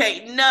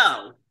 Okay,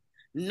 no,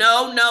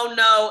 no, no,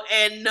 no,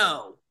 and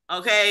no.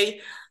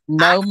 Okay,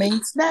 No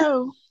means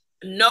no.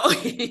 no,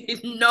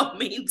 no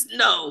means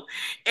no.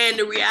 And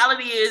the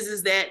reality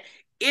is that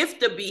if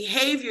the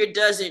behavior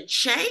doesn't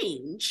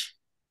change,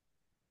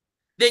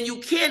 then you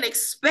can't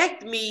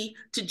expect me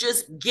to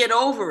just get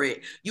over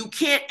it. You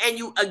can't, and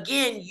you,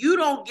 again, you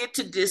don't get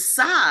to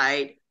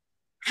decide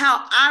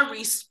how I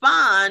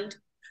respond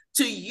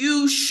to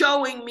you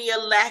showing me a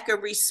lack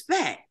of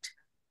respect.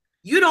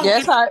 You don't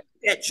That's get how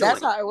that choice.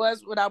 that's how it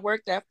was when I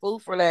worked at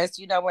Food for Less.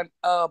 You know, when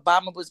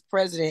Obama was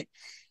president,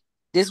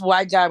 this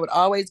white guy would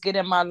always get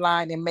in my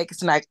line and make it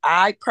seem like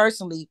I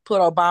personally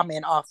put Obama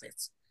in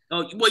office.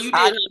 Oh, well, you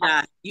I did,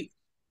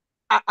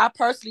 huh? I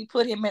personally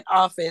put him in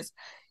office.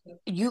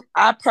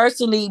 I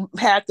personally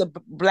had the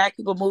black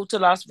people move to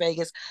Las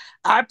Vegas.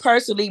 I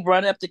personally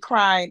run up the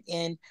crime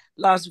in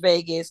Las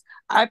Vegas.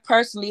 I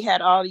personally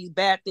had all these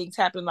bad things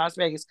happen in Las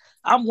Vegas.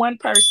 I'm one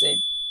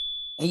person,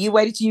 and you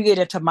waited till you get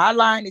into my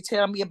line to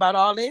tell me about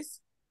all this.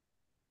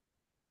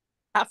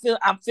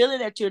 I'm feeling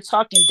that you're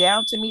talking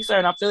down to me, sir,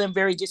 and I'm feeling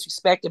very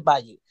disrespected by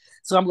you.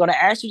 So I'm going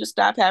to ask you to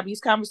stop having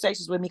these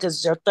conversations with me because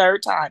it's your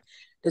third time.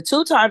 The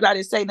 2 times I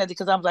didn't say nothing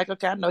because I was like,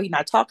 okay, I know he's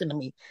not talking to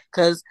me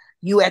because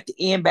you at the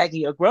end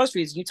bagging your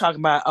groceries, you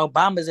talking about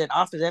Obama's in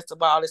office. That's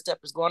why all this stuff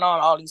is going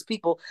on, all these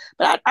people.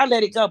 But I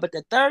let it go. But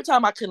the third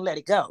time I couldn't let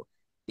it go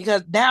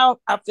because now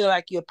I feel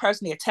like you're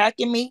personally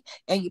attacking me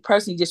and you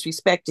personally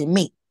disrespecting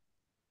me.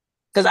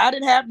 Because I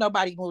didn't have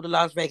nobody move to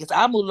Las Vegas.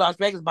 I moved to Las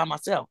Vegas by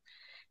myself.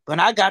 When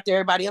I got there,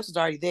 everybody else was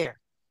already there.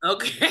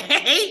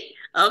 Okay,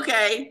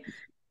 okay.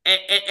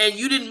 And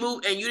you didn't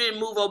move,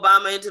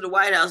 Obama into the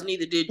White House,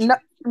 neither did you.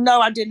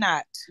 No, I did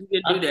not. You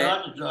didn't do that.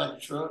 I tried to drive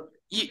the truck.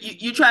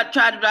 You tried to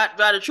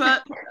drive the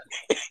truck?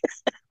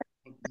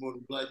 Promote a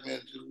black man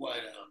to the White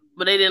House.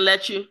 But they didn't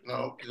let you?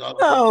 No, because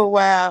Oh,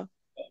 wow.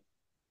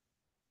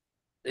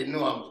 They knew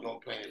I was gonna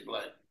paint it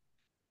black.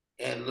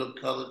 Add a little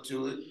color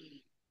to it,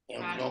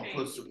 and we're gonna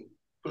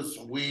put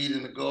some weed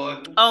in the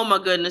garden. Oh my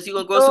goodness, you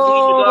gonna grow some weed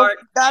in the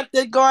garden? Not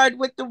the garden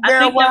with the marijuana. I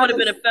think that would have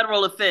been a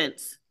federal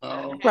offense.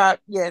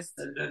 Yes.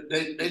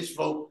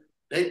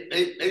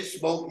 They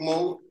smoke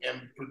more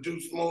and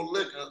produce more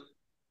liquor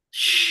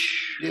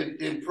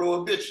than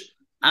prohibition.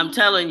 I'm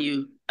telling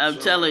you.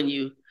 Telling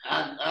you.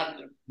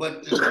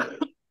 But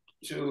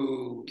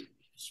to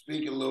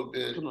speak a little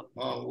bit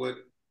on what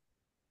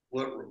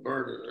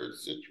Roberta, her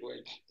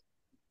situation,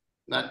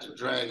 not to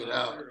drag it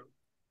out,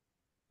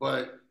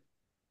 but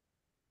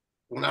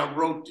when I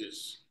wrote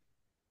this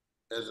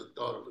as a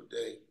thought of the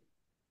day,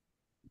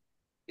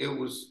 it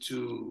was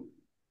to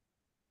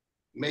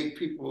make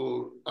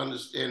people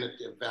understand that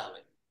they're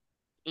valid,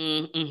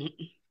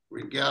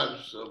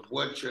 regardless of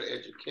what your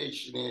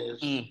education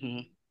is,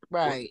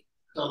 right,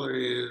 what color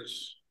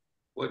is,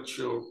 what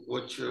your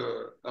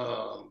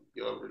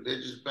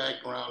religious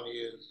background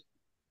is,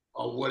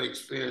 or what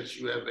experience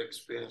you have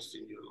experienced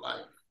in your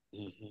life.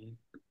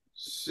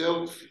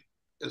 Self-esteem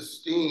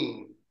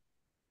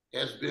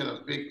has been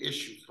a big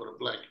issue for the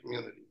Black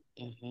community.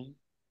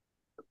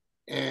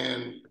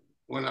 And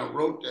when I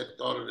wrote that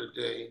thought of the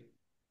day,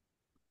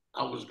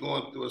 I was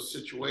going through a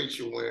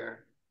situation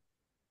where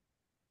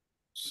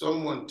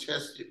someone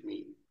tested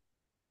me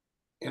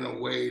in a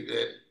way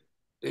that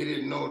they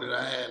didn't know that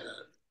I had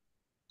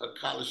a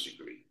college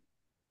degree.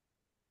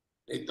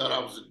 They thought I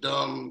was a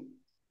dumb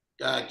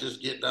guy just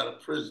getting out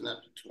of prison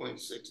after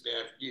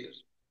 26.5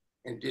 years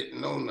and didn't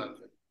know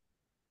nothing.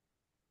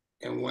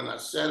 And when I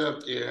sat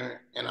up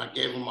there and I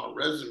gave them my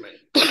resume,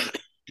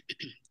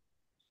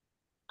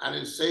 I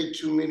didn't say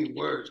too many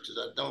words because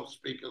I don't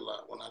speak a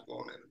lot when I go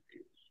on interviews.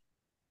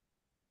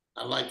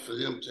 I like for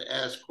them to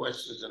ask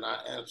questions and I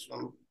answer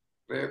them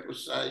very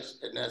precise,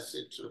 and that's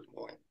it, to the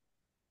point.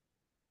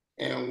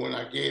 And when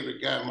I gave the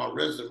guy my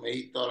resume,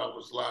 he thought I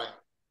was lying.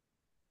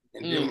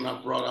 And then when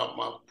I brought out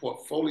my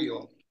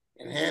portfolio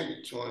and handed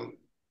it to him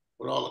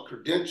with all the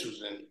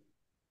credentials in it,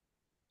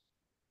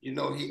 you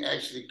know, he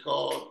actually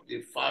called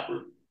the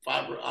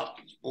fiber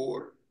optics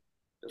board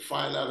to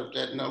find out if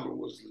that number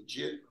was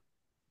legit.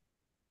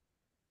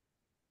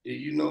 Did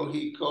you know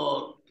he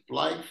called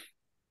Blythe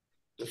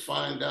to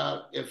find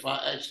out if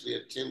I actually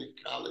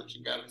attended college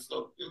and got a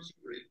associate's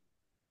degree?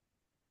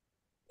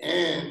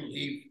 And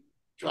he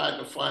tried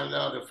to find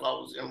out if I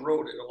was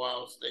enrolled at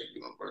Ohio State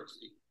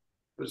University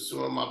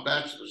pursuing my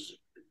bachelor's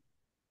degree.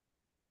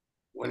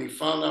 When he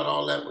found out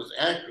all that was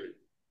accurate,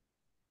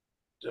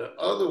 the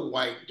other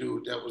white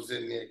dude that was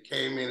in there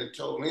came in and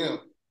told him,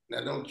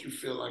 now don't you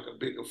feel like a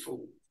bigger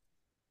fool?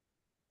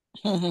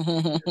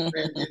 The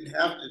man didn't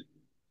have to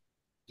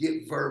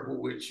get verbal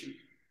with you.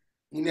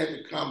 He had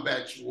to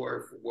combat you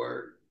word for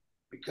word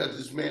because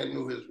this man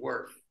knew his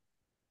worth.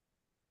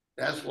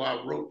 That's why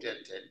I wrote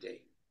that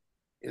day.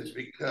 It's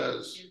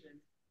because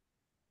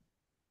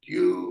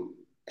you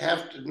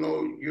have to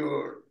know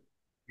your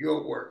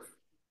your worth.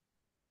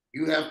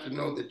 You have to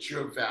know that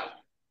you're valid.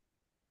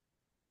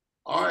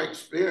 Our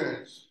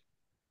experience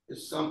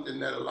is something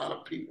that a lot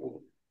of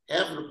people,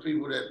 half of the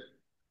people that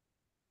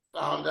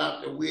found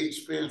out that we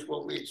experienced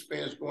what we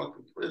experienced going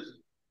through prison,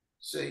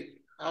 say,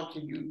 how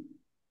can you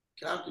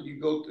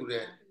go through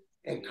that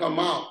and come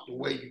out the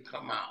way you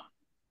come out?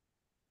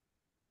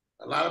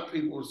 A lot of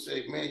people will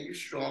say, man, you're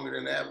stronger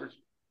than average.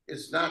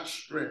 It's not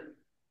strength.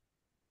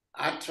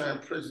 I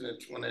turned prison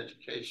into an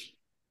education.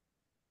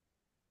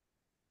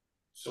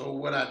 So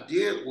what I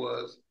did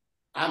was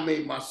I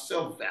made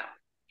myself valid.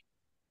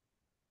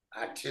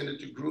 I attended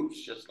the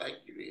groups just like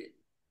you did.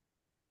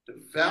 The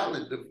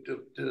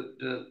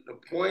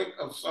point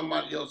of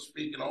somebody else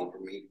speaking over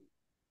me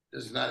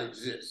does not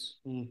exist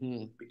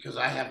because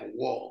I have a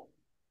wall,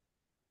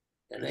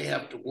 and they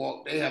have to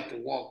walk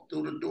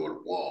through the door to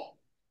the wall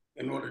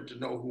in order to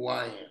know who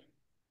I am.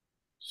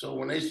 So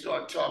when they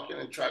start talking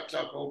and try to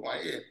talk over my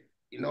head,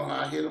 you know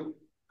how I hit them?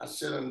 I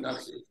sit them and I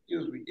say,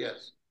 excuse me,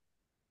 yes.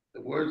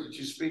 The words that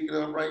you're speaking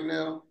of right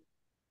now,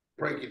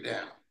 break it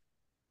down.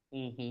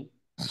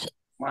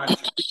 My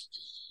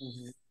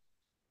truth.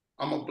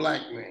 I'm a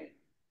black man.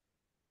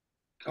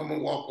 Come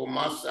and walk on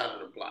my side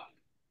of the block.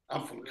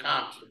 I'm from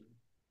Compton.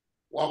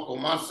 Walk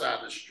on my side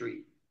of the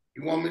street.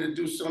 You want me to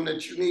do something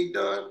that you need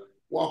done?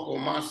 Walk on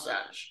my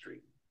side of the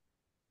street.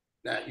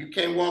 Now, you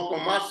can't walk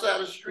on my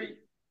side of the street,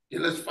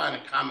 then let's find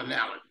a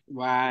commonality.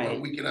 Right. Where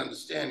we can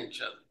understand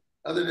each other.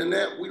 Other than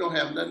that, we don't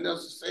have nothing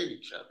else to say to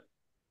each other.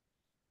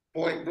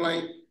 Point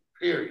blank,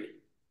 period.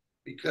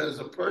 Because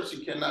a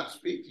person cannot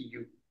speak to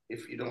you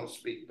if you don't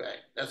speak back.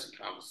 That's a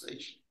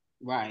conversation.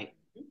 Right.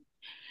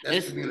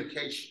 That's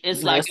communication.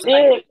 It's like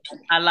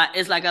I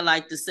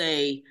like to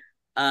say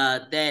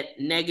that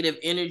negative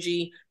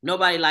energy,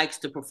 nobody likes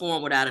to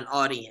perform without an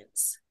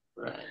audience.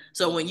 Right.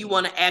 So when you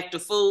want to act a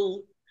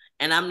fool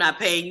and I'm not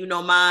paying you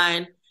no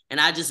mind and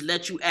I just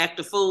let you act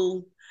a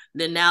fool,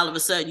 then now all of a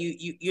sudden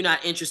you're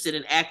not interested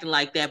in acting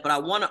like that. But I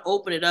want to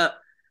open it up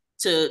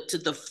to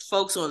the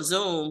folks on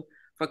Zoom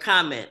for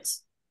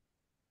comments.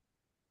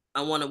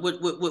 I want to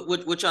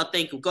what y'all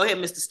think. Go ahead,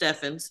 Mr.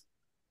 Steffens.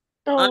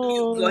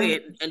 Go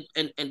ahead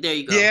and there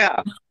you go.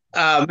 Yeah.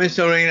 Ms.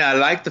 Orena, I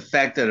like the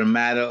fact of the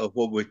matter of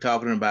what we're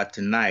talking about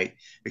tonight,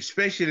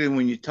 especially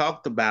when you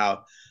talked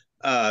about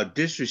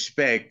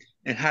disrespect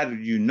and how do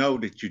you know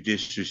that you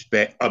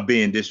are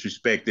being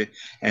disrespected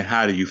and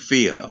how do you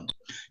feel?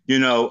 You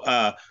know,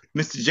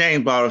 Mr.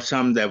 James brought up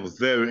something that was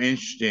very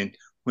interesting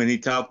when he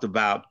talked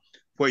about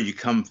where you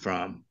come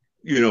from,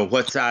 you know,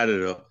 what side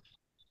of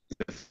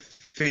the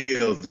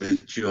field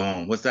that you're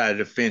on, what side of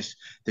the fence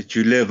that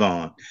you live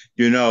on.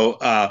 You know,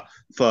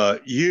 for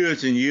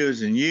years and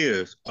years and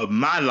years of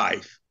my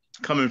life,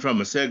 coming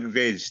from a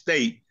segregated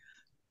state,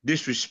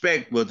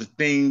 disrespect was a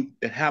thing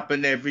that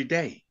happened every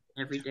day.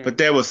 Every day. But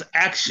there was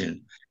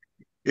action.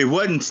 It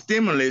wasn't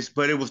stimulus,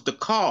 but it was the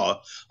cause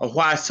of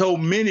why so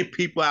many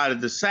people out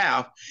of the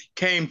South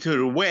came to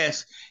the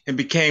West and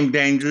became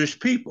dangerous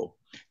people.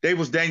 They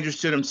was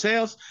dangerous to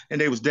themselves and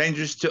they was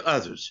dangerous to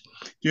others.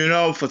 You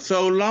know, for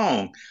so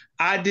long,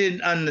 I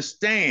didn't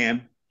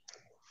understand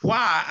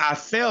why I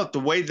felt the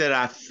way that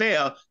I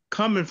felt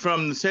coming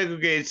from the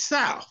segregated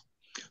South.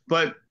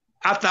 But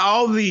after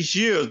all these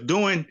years,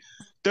 doing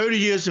 30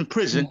 years in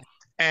prison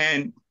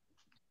and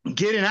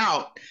getting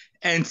out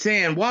and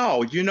saying,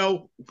 wow, you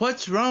know,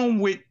 what's wrong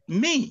with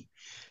me?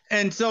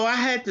 And so I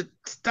had to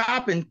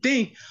stop and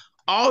think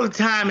all the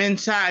time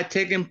inside,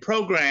 taking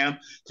program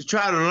to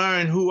try to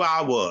learn who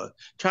I was,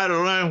 try to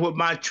learn what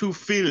my true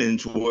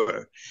feelings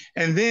were.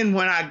 And then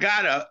when I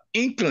got an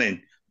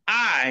inkling,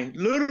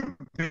 little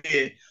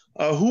bit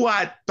of who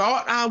I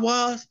thought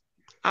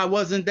I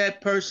wasn't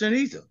that person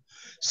either.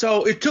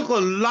 So it took a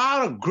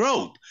lot of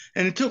growth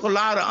and it took a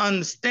lot of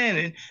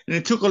understanding and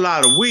it took a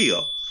lot of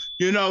will.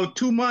 You know,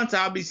 2 months,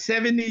 I'll be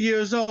 70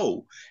 years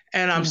old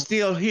and I'm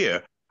still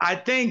here. I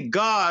think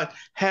God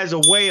has a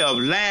way of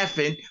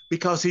laughing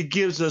because he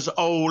gives us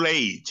old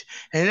age.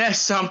 And that's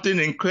something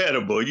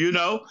incredible, you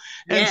know?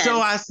 And so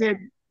I said,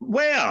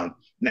 well,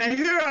 now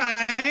here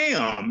I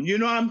am, you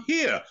know, I'm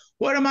here.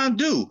 What am I gonna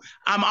do?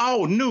 I'm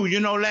all new.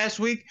 You know, last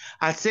week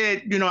I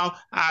said, you know,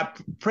 I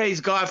praise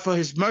God for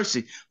his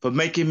mercy for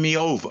making me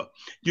over,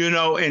 you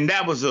know, and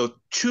that was a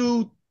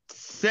true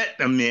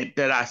sentiment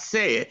that I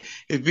said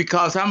is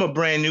because I'm a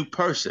brand new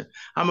person.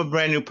 I'm a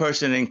brand new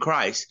person in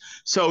Christ.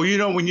 So, you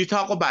know, when you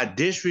talk about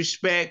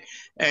disrespect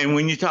and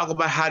when you talk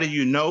about how do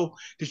you know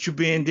that you're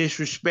being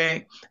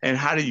disrespected and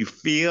how do you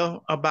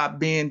feel about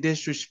being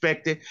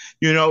disrespected,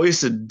 you know,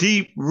 it's a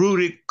deep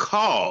rooted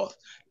cause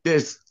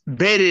that's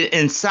bedded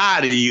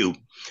inside of you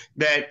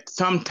that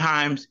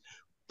sometimes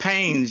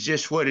pain is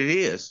just what it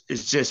is.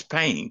 It's just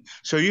pain.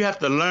 So you have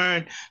to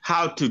learn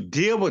how to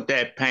deal with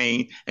that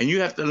pain and you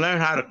have to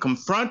learn how to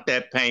confront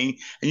that pain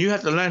and you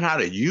have to learn how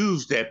to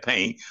use that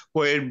pain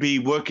where it be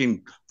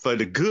working for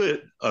the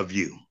good of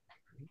you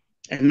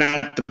and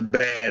not the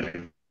bad of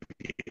you.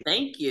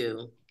 Thank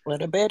you. For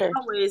the better.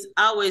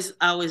 I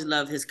always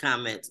love his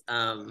comments,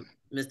 Mr.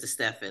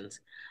 Steffens.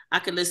 I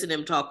could listen to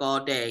him talk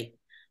all day.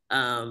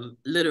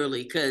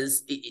 literally,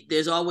 because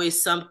there's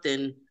always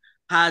something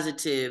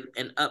positive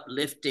and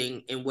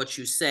uplifting in what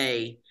you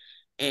say.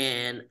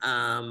 And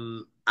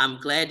I'm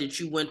glad that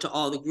you went to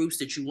all the groups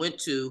that you went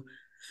to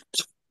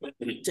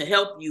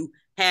help you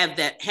have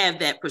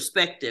that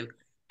perspective.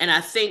 And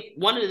I think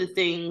one of the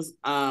things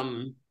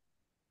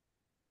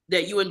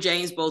that you and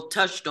James both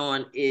touched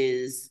on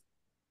is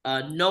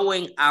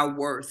knowing our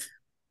worth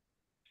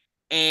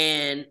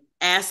and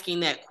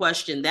asking that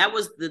question. That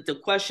was the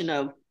question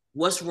of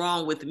what's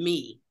wrong with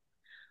me.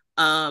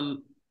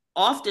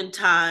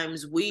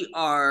 Oftentimes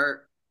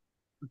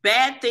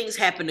bad things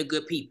happen to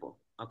good people.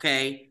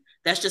 Okay.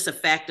 That's just a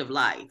fact of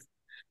life.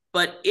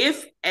 But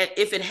if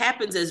it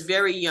happens as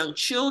very young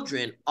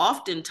children,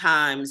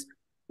 oftentimes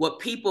what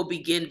people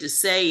begin to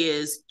say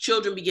is,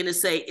 children begin to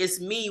say,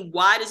 it's me.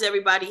 Why does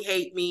everybody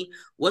hate me?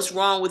 What's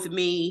wrong with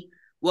me?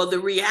 Well, the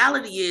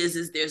reality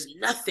is there's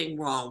nothing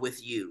wrong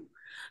with you.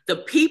 The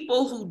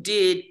people who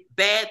did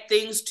bad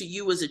things to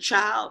you as a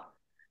child,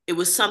 it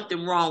was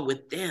something wrong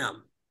with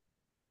them.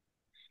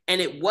 And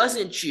it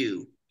wasn't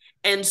you.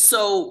 And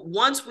so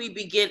once we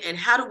begin, and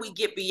how do we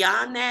get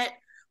beyond that?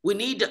 We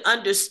need to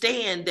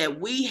understand that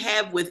we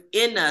have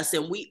within us,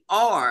 and we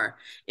are,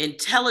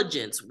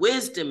 intelligence,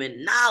 wisdom,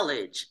 and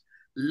knowledge,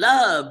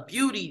 love,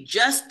 beauty,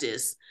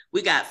 justice.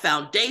 We got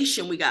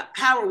foundation, we got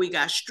power, we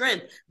got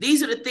strength.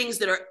 These are the things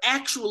that are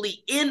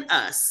actually in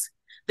us.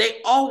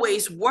 They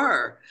always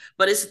were.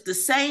 But it's the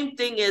same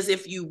thing as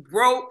if you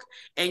broke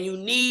and you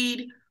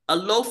need a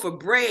loaf of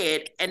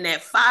bread and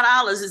that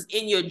 $5 is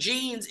in your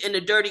jeans in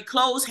the dirty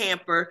clothes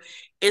hamper.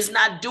 It's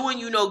not doing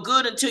you no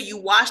good until you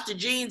wash the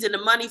jeans and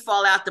the money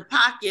fall out the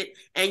pocket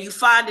and you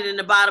find it in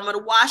the bottom of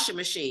the washing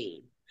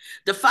machine.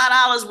 The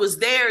 $5 was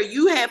there.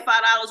 You had $5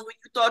 when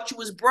you thought you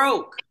was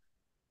broke.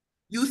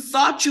 You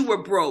thought you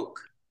were broke.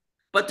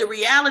 But the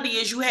reality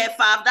is you had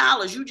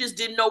 $5. You just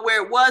didn't know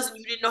where it was and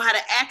you didn't know how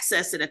to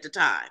access it at the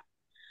time.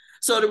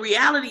 So the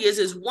reality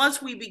is once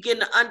we begin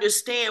to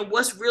understand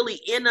what's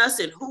really in us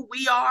and who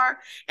we are,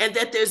 and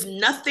that there's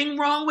nothing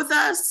wrong with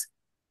us,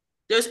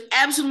 there's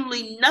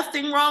absolutely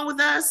nothing wrong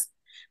with us,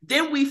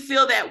 then we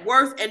feel that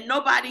worth, and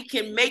nobody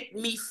can make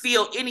me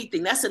feel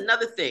anything. That's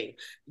another thing.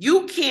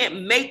 You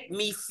can't make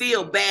me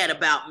feel bad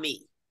about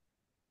me.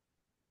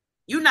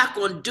 You're not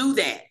going to do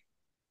that.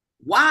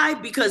 Why?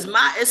 Because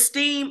my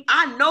esteem,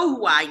 I know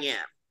who I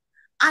am.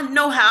 I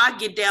know how I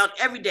get down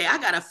every day. I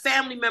got a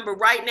family member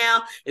right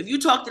now. If you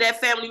talk to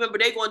that family member,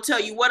 they're going to tell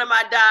you, what am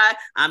I, Di?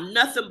 I'm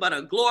nothing but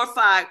a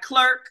glorified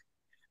clerk.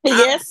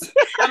 Yes.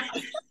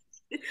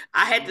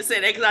 I had to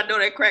say that because I know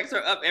that cracks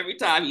her up every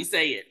time you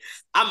say it.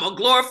 I'm a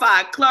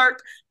glorified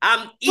clerk.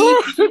 I'm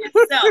evil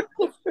itself.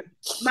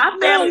 My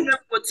family member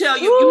will tell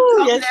you, if you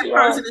talk to that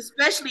person,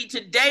 especially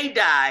today,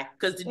 Di,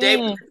 because today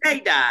was the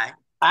day, Di.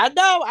 I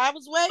know, I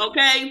was waiting.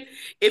 Okay,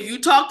 if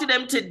you talk to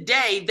them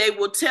today, they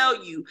will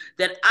tell you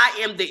that I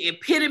am the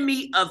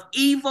epitome of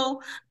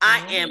evil.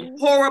 I am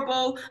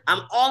horrible.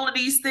 I'm all of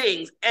these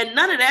things. And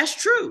none of that's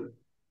true.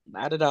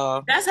 Not at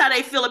all. That's how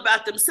they feel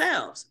about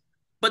themselves.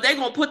 But they're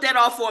going to put that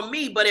off on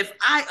me. But if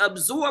I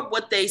absorb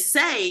what they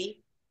say,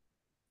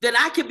 then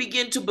I can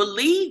begin to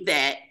believe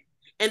that.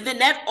 And then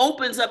that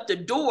opens up the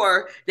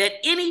door that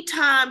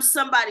anytime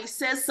somebody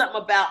says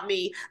something about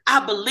me,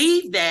 I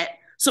believe that.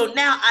 So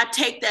now I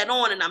take that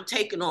on, and I'm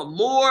taking on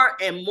more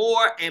and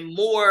more and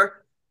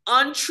more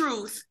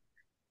untruth.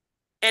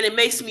 And it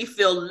makes me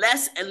feel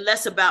less and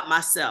less about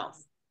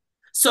myself.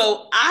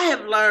 So I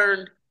have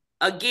learned,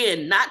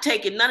 again, not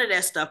taking none of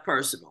that stuff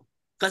personal,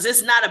 because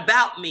it's not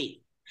about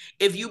me.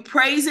 If you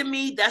praising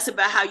me, that's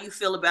about how you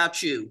feel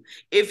about you.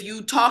 If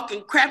you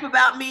talking crap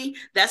about me,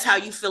 that's how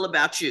you feel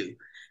about you.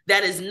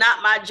 That is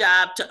not my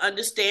job to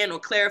understand or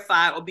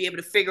clarify or be able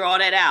to figure all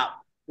that out.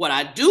 What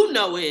I do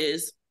know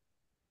is,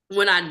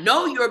 when I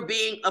know you're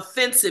being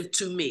offensive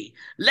to me,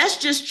 let's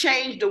just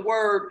change the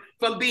word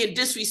from being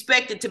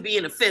disrespected to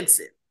being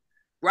offensive,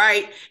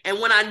 right? And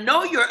when I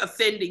know you're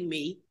offending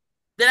me,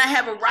 then I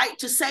have a right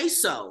to say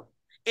so.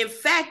 In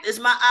fact, it's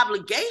my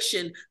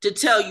obligation to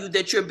tell you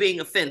that you're being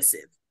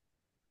offensive.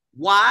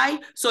 Why?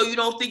 So you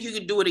don't think you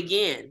can do it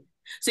again.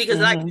 See, because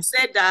like you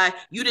said, Di,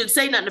 you didn't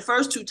say nothing the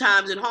first 2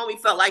 times, and homie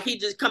felt like he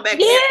just come back.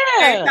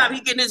 Every time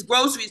he getting his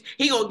groceries,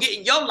 he gonna get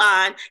in your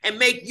line and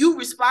make you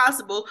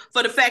responsible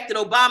for the fact that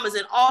Obama's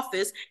in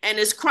office and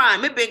it's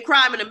crime. It's been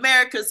crime in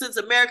America since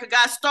America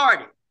got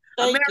started.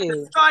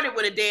 America started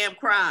with a damn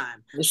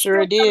crime. It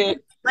sure did.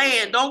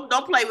 Man,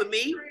 don't play with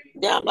me.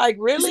 Yeah, I'm like,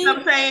 really? You know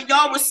what I'm saying?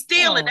 Y'all was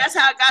stealing. That's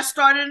how it got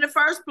started in the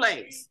first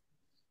place.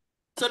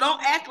 So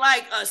don't act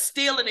like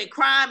stealing and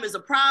crime is a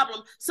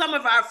problem. Some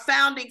of our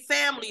founding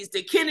families,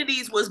 the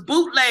Kennedys, was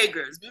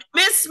bootleggers.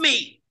 Miss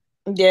me.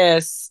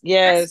 Yes,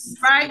 yes.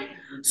 Right?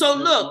 So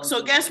look,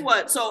 so guess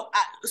what? So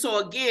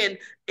again,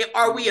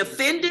 are we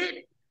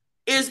offended?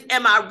 Is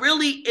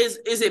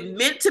it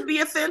meant to be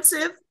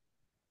offensive?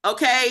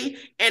 Okay,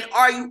 and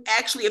are you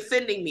actually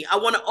offending me? I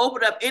want to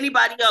open up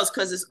anybody else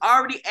because it's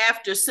already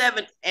after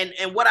 7,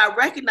 and what I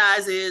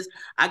recognize is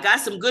I got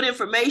some good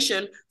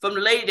information from the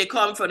lady that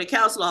called me from the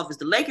council office.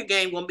 The Laker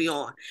game gonna be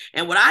on,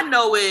 and what I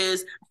know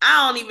is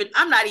I'm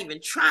not even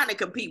trying to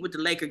compete with the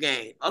Laker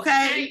game.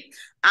 Okay,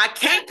 I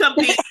can't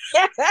compete.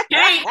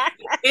 Can't.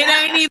 It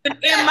ain't even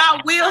in my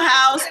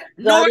wheelhouse,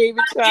 nor Don't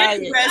even try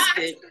it.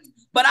 interested.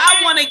 But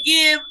I want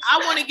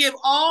to give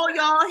all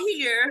y'all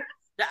here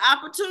the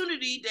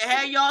opportunity to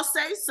have y'all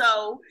say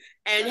so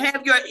and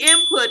have your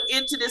input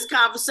into this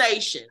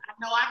conversation. I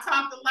know I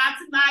talked a lot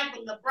tonight,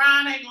 but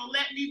LeBron ain't gonna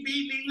let me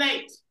be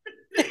late.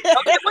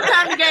 Okay, what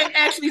time the game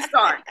actually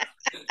start?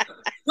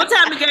 What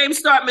time the game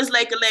start, Miss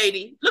Laker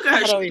lady? Look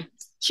at her.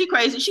 She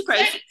crazy. She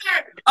crazy.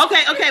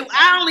 Okay.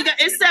 I only got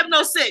it's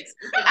 7:06.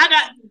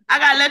 I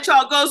gotta let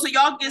y'all go so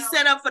y'all get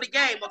set up for the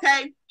game.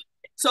 Okay.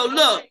 So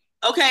look.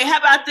 Okay. How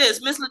about this,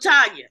 Miss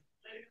Latanya?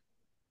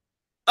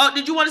 Oh,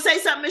 did you want to say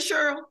something, Miss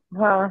Cheryl?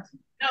 Huh?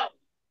 No.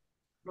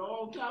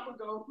 Long time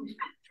ago.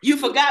 You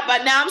forgot by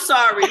now. I'm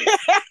sorry.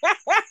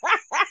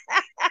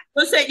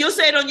 You'll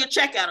say it on your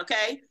checkout.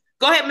 Okay.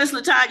 Go ahead, Miss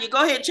Latanya.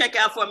 Go ahead and check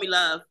out for me,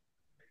 love.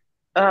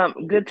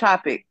 Good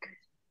topic.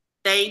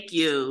 Thank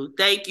you.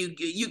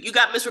 You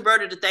got Miss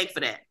Roberta to thank for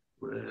that.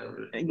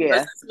 Yeah.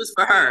 This was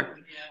for her.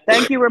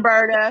 Thank you,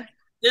 Roberta.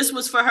 This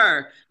was for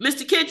her.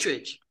 Mr.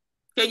 Kittredge,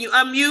 can you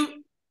unmute?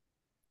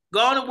 Go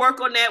on and work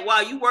on that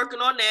while you working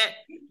on that.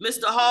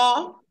 Mr.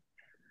 Hall,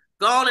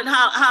 go on and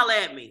holler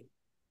at me.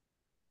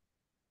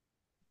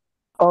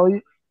 Oh,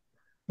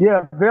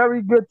 yeah,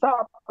 very good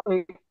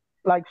topic.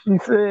 Like she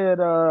said,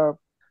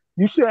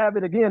 you should have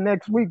it again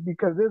next week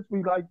because this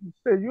week, like you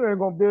said, you ain't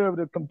gonna be able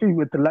to compete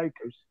with the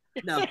Lakers.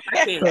 No, I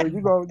can't. So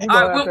you gonna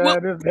have to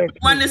have this next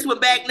run week. this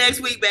one back next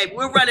week, baby.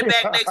 We'll run it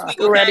back next week,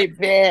 okay? Run it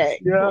back.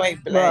 Yeah,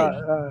 Point blank.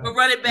 We'll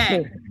run it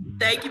back.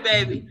 Thank you,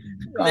 baby.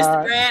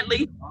 Mr.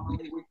 Bradley.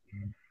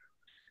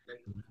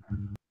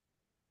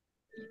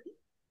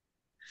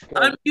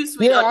 Unmute,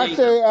 sweet. Yeah, I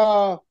say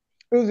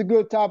it was a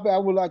good topic. I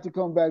would like to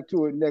come back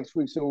to it next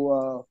week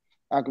so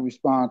I can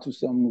respond to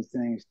some of the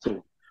things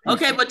too.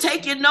 Okay, but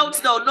take your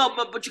notes though. No,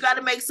 but you got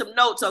to make some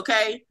notes,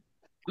 okay?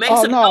 Make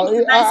some notes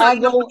tonight so you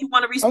know what you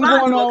want to respond I'm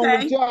going to, on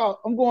okay? with y'all.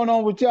 I'm going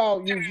on with y'all.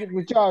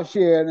 With y'all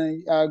sharing,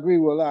 and I agree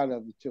with a lot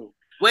of it too.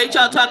 Wait,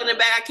 y'all talking in the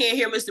back. I can't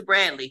hear Mr.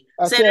 Bradley.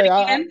 Say that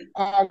again.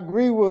 I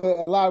agree with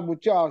a lot of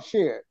what y'all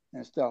shared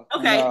and stuff.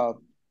 Okay. And,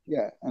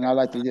 yeah, and I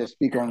like to just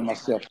speak on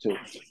myself too.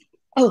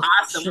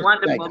 Awesome,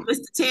 wonderful.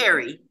 Mr.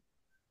 Terry.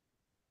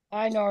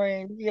 Hi,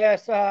 Noreen.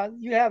 Yes,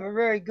 you have a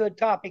very good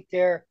topic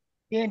there.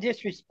 Being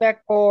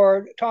disrespectful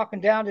or talking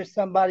down to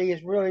somebody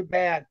is really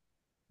bad.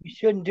 You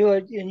shouldn't do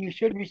it, and you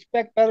should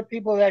respect other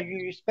people as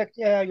you respect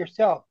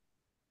yourself.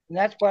 And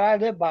that's what I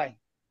live by.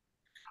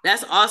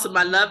 That's awesome.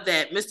 I love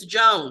that. Mr.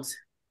 Jones.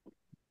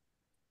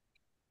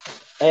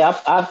 Hey,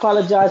 I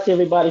apologize to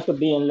everybody for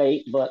being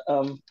late, but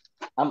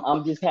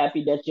I'm just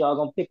happy that y'all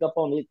gonna pick up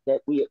on it,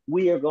 that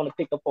we are gonna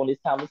pick up on this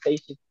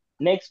conversation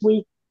next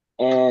week,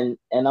 and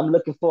I'm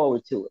looking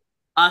forward to it.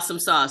 Awesome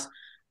sauce.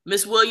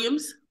 Miss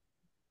Williams.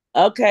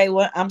 Okay,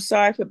 well, I'm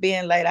sorry for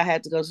being late. I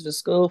had to go to the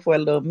school for a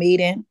little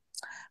meeting,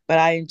 but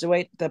I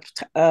enjoyed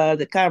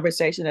the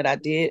conversation that I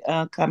did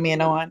come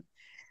in on.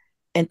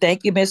 And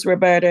thank you, Miss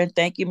Roberta, and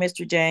thank you,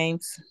 Mr.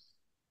 James.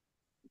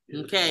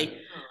 Okay.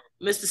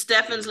 Mr.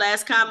 Steffens,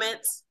 last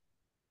comments?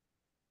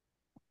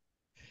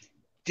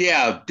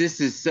 Yeah,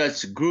 this is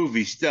such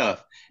groovy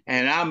stuff.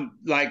 And I'm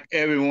like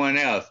everyone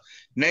else.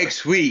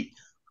 Next week,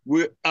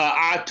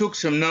 I took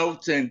some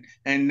notes and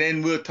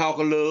then we'll talk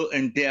a little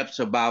in depth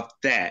about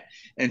that.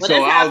 And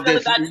so I'll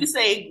just about you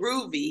saying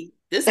groovy.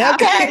 This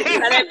okay.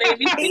 That made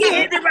me he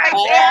hit it right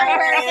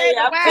there. Hey,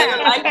 I'm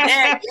feeling like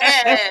that.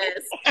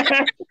 Yes.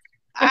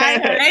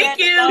 Thank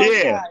you.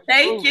 Yeah.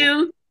 Thank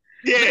you.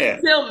 Yeah.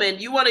 Mr. Tillman,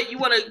 you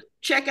wanna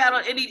check out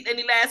on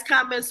any last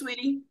comments,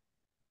 sweetie?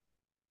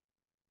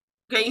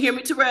 Can you hear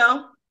me,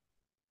 Terrell?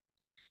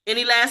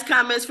 Any last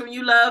comments from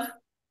you, love?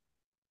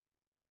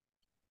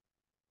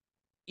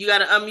 You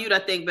gotta unmute, I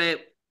think, babe.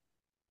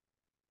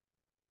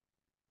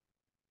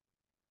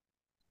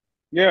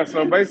 Yeah,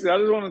 so basically I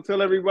just want to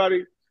tell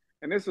everybody,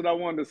 and this is what I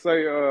wanted to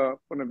say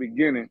from the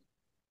beginning,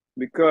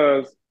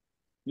 because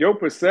your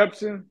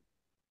perception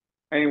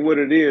ain't what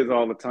it is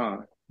all the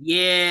time.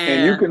 Yeah.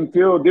 And you can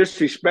feel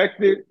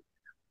disrespected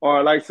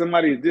or like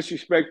somebody's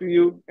disrespecting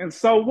you, and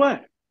so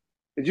what?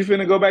 Is you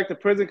finna go back to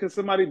prison because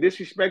somebody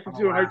disrespected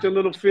you and hurt your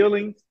little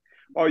feelings?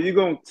 Or you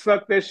gonna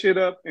suck that shit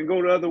up and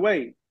go the other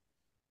way?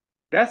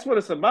 That's what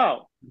it's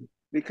about.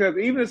 Because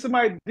even if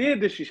somebody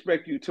did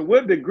disrespect you, to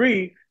what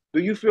degree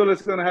do you feel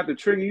it's gonna have to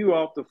trigger you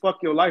off to fuck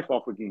your life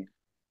off again?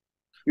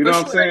 You know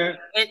what I'm saying?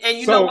 And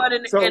you know what?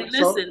 And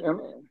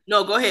listen.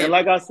 No, go ahead. And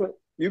like I said,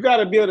 you got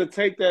to be able to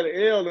take that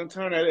L and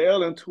turn that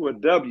L into a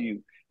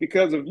W.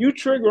 Because if you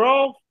trigger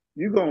off,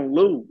 you're going to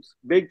lose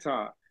big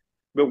time.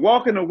 But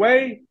walking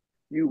away,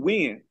 you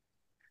win.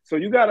 So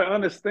you got to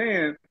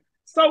understand,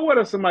 so what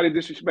if somebody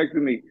disrespected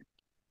me?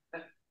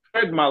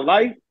 My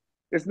life,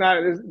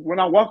 when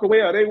I walk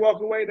away or they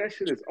walk away, that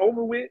shit is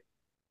over with.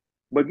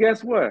 But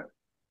guess what?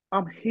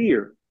 I'm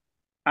here.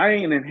 I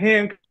ain't in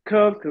handcuffs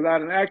because I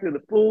done acted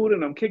the fool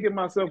and I'm kicking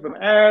myself in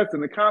the ass,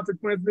 and the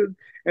consequences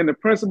and the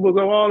principles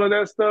of all of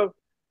that stuff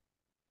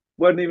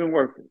wasn't even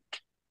worth it.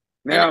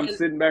 Now I'm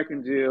sitting back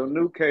in jail,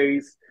 new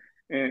case,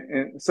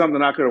 and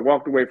something I could have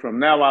walked away from.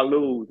 Now I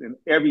lose, and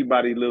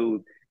everybody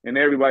lose, and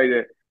everybody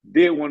that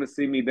did want to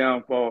see me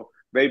downfall,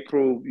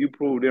 you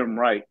proved them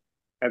right,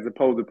 as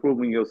opposed to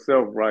proving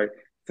yourself right,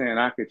 saying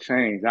I could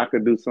change, I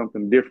could do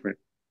something different.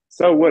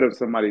 So what if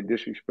somebody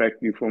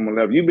disrespect you from a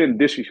level? You've been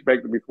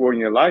disrespected before in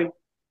your life,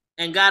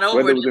 and got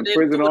over whether it it was and in lived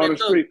prison through or it. on And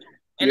the look, street.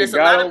 and You there's a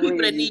got lot of over people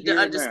it that and you need to here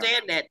now.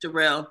 understand that,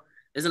 Terrell.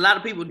 There's a lot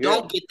of people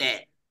don't get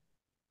that.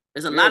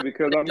 There's a lot of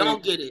people that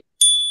don't get it.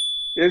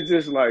 It's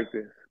just like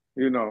this,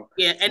 you know.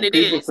 Yeah, and when it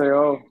people is. say,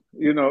 "Oh,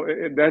 you know,"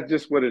 that's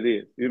just what it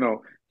is. You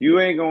know, you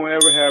ain't gonna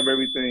ever have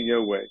everything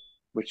your way,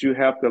 but you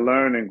have to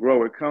learn and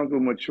grow. It comes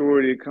with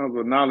maturity. It comes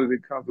with knowledge.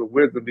 It comes with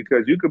wisdom.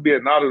 Because you could be a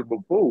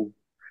knowledgeable fool,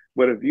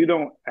 but if you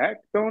don't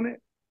act on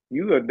it,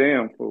 you a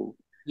damn fool.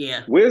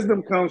 Yeah.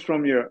 Wisdom comes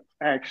from your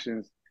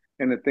actions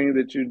and the things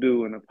that you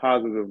do in a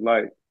positive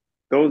light.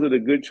 Those are the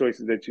good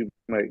choices that you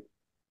make.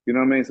 You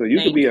know what I mean? So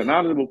you could be a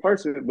knowledgeable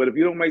person, but if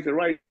you don't make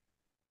the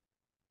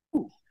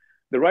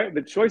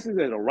choices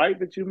that are right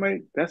that you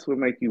make, that's what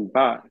make you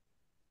wise.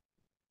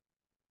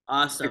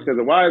 Awesome. Because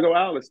the wise old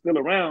owl is still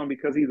around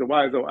because he's a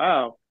wise old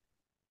owl.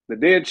 The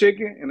dead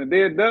chicken and the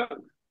dead duck,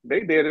 they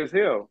dead as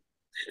hell.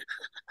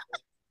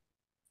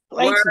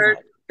 Word.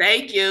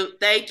 Thank you.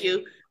 Thank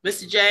you.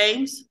 Mr.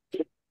 James,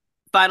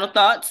 final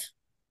thoughts?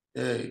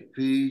 Hey,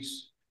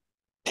 peace.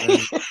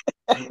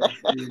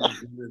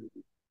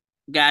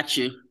 Got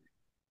you.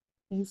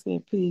 He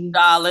said peace.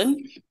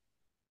 Darling,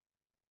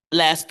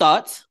 last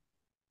thoughts?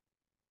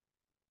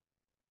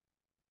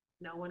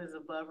 No one is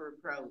above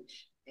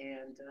reproach,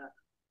 and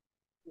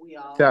we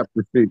all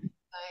Chapter 50.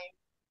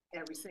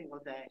 every single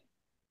day.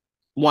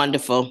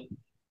 Wonderful.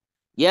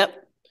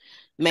 Yep.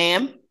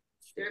 Ma'am?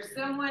 There's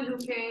someone who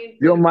came.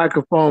 Your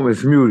microphone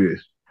is muted.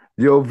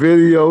 Your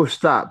video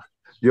stopped.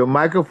 Your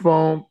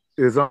microphone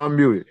is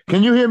unmuted.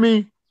 Can you hear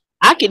me?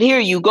 I can hear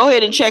you. Go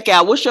ahead and check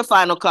out. What's your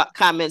final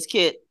comments,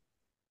 Kit?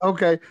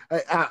 Okay.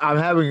 I'm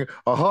having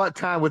a hard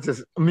time with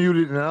this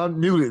muted and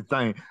unmuted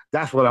thing.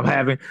 That's what I'm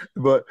having.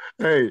 But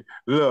hey,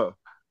 look.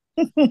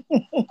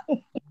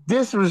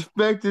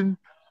 Disrespecting,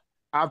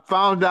 I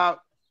found out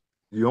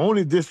you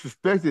only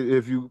disrespect it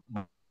if you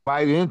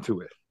bite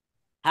into it.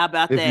 How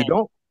about that?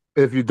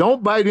 If you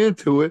don't bite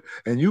into it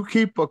and you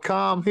keep a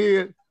calm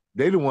head,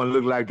 they don't want to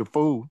look like the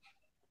fool.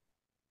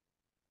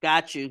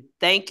 Got you.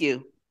 Thank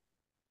you.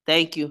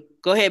 Thank you.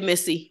 Go ahead,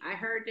 Missy. I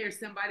heard there's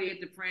somebody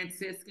at the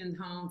Franciscan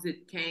homes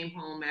that came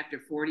home after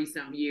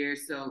 40-something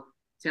years. So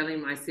tell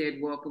him I said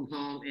welcome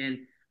home. And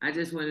I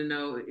just want to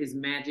know, is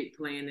Magic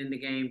playing in the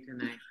game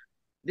tonight?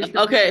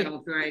 Okay.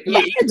 Right?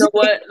 You know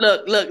what?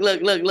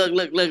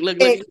 Look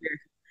here.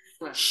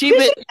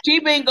 She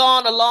been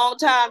gone a long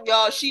time,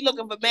 y'all. She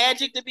looking for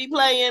Magic to be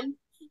playing.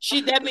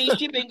 That means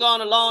she been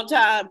gone a long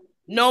time.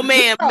 No,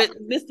 ma'am.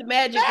 Mr.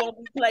 Magic won't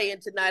be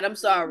playing tonight. I'm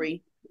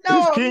sorry.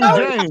 No, it's King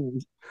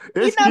James.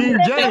 It's King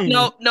James.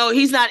 No,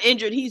 he's not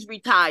injured. He's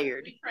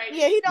retired.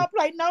 Yeah, he don't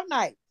play no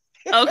night.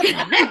 Okay.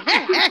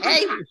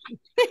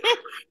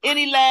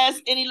 Any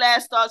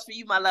last thoughts for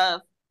you, my love?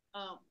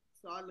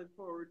 So I look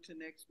forward to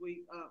next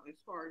week. As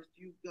far as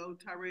you go,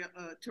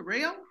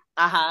 Terrell.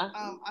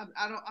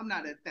 I'm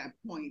not at that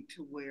point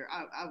to where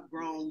I've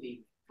grown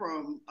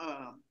from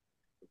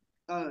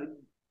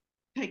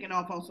taking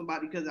off on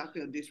somebody because I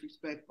feel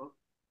disrespectful.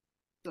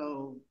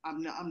 So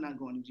I'm not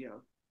going to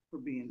jail for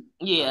being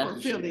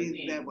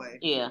feeling that way.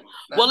 Yeah.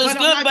 Well, it's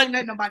good, I'm not gonna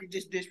let nobody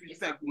just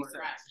disrespect me.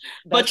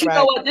 But you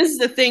know what? This is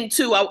the thing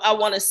too. I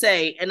want to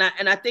say, and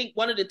I think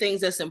one of the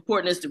things that's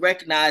important is to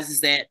recognize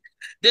is that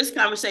this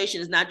conversation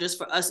is not just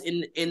for us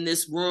in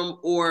this room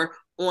or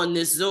on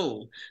this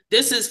Zoom.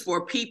 This is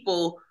for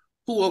people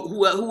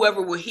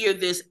whoever will hear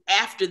this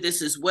after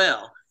this as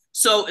well.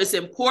 So it's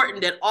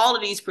important that all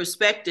of these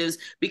perspectives,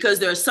 because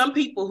there are some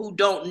people who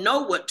don't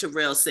know what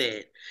Terrell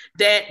said,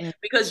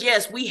 because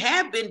yes, we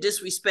have been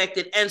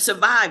disrespected and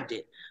survived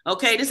it.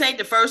 Okay, this ain't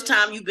the first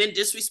time you've been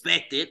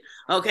disrespected.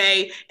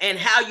 Okay, and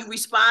how you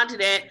respond to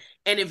that,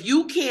 and if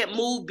you can't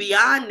move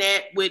beyond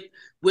that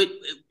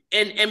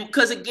and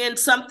because again,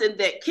 something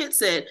that Kit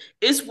said,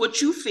 it's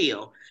what you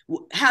feel.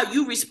 How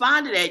you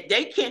respond to that,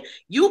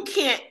 you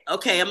can't.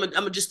 Okay, I'm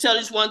gonna just tell you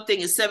this one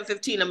thing. It's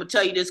 7:15. I'm gonna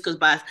tell you this because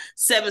by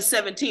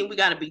 7:17 we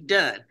gotta be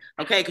done.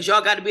 Okay, because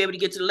y'all got to be able to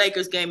get to the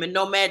Lakers game, and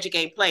no Magic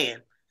ain't playing.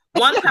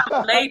 One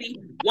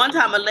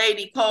time a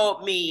lady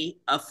called me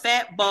a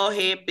fat bald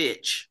head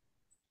bitch,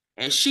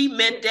 and she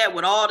meant that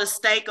with all the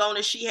stank on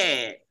it she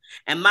had.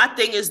 And my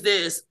thing is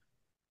this.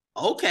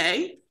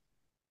 Okay.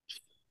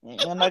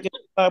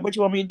 What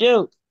you want me to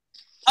do?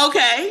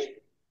 Okay.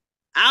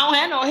 I don't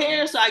have no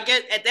hair, so I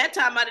guess at that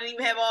time I didn't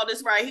even have all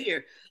this right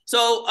here.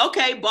 So,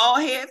 okay, bald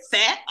head,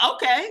 fat,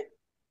 okay.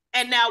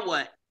 And now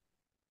what?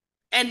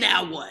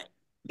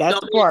 That's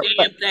don't the part.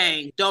 Damn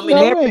thing. Don't mean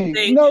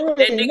anything. No,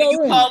 that nigga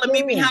you calling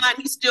me ring. behind,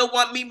 he still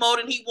want me more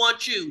than he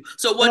wants you.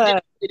 So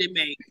what it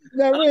make.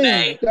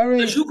 Darren,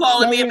 Because you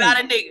calling me about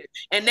Darren. a nigga.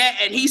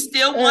 And he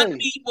still wants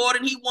me more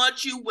than he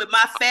wants you with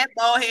my fat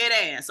bald head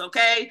ass,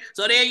 okay?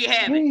 So there you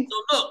have it.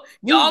 So look,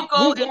 y'all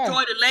go enjoy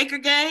the Laker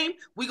game.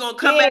 We're gonna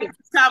come back to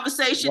this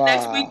conversation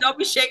next week. Don't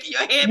be shaking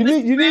your head,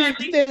 Mr. You Bradley. need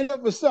to stand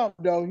up for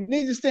something, though. You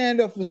need to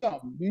stand up for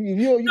something.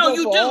 You No, go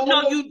you for do. all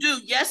No, those, you do.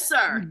 Yes,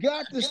 sir. You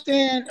got to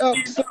stand up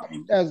for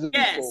something as a people.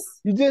 Yes.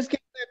 You just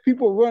can't let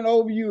people run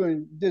over you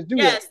and just do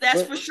that. Yes,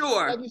 that's for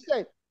sure. Like you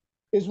say,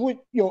 it's with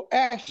your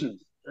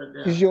actions.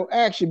 It's your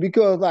action,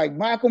 because like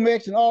Malcolm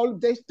X and all,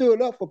 they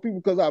stood up for people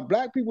because our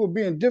black people were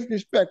being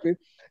disrespected,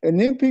 and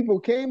then people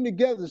came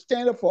together to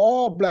stand up for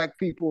all black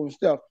people and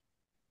stuff.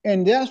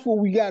 And that's what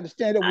we got to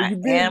stand up. When you're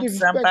being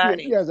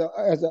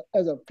disrespected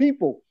as a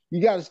people,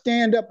 you got to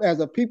stand up as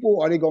a people,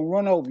 or they're gonna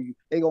run over you.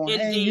 They're gonna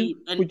hang you,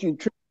 put you in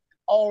prison,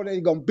 or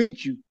they're gonna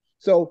beat you.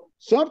 So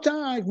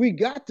sometimes we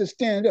got to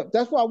stand up.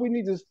 That's why we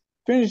need to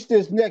finish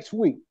this next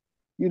week.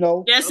 You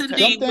know, yes,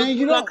 indeed.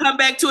 We're gonna come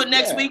back to it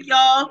next week,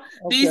 y'all.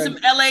 These some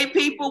LA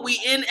people. We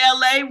in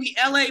LA. We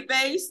LA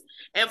based.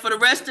 And for the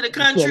rest of the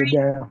country,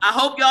 I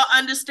hope y'all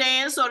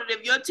understand, so that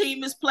if your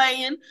team is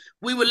playing,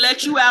 we will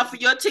let you out for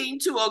your team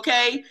too,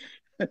 okay?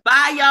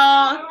 Bye,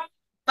 y'all.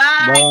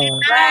 Bye.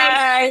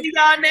 Bye. See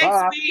y'all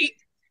next week.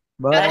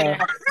 Bye.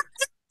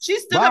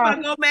 She's still up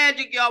on no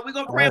magic, y'all. We're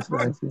gonna pray. We're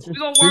gonna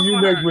work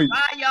on her. Week.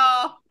 Bye,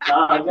 y'all.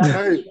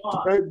 Hey,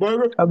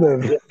 Burger.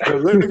 The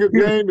Lakers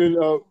game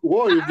and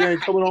Warriors game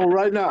coming on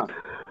right now.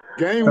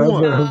 Game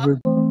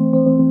 1.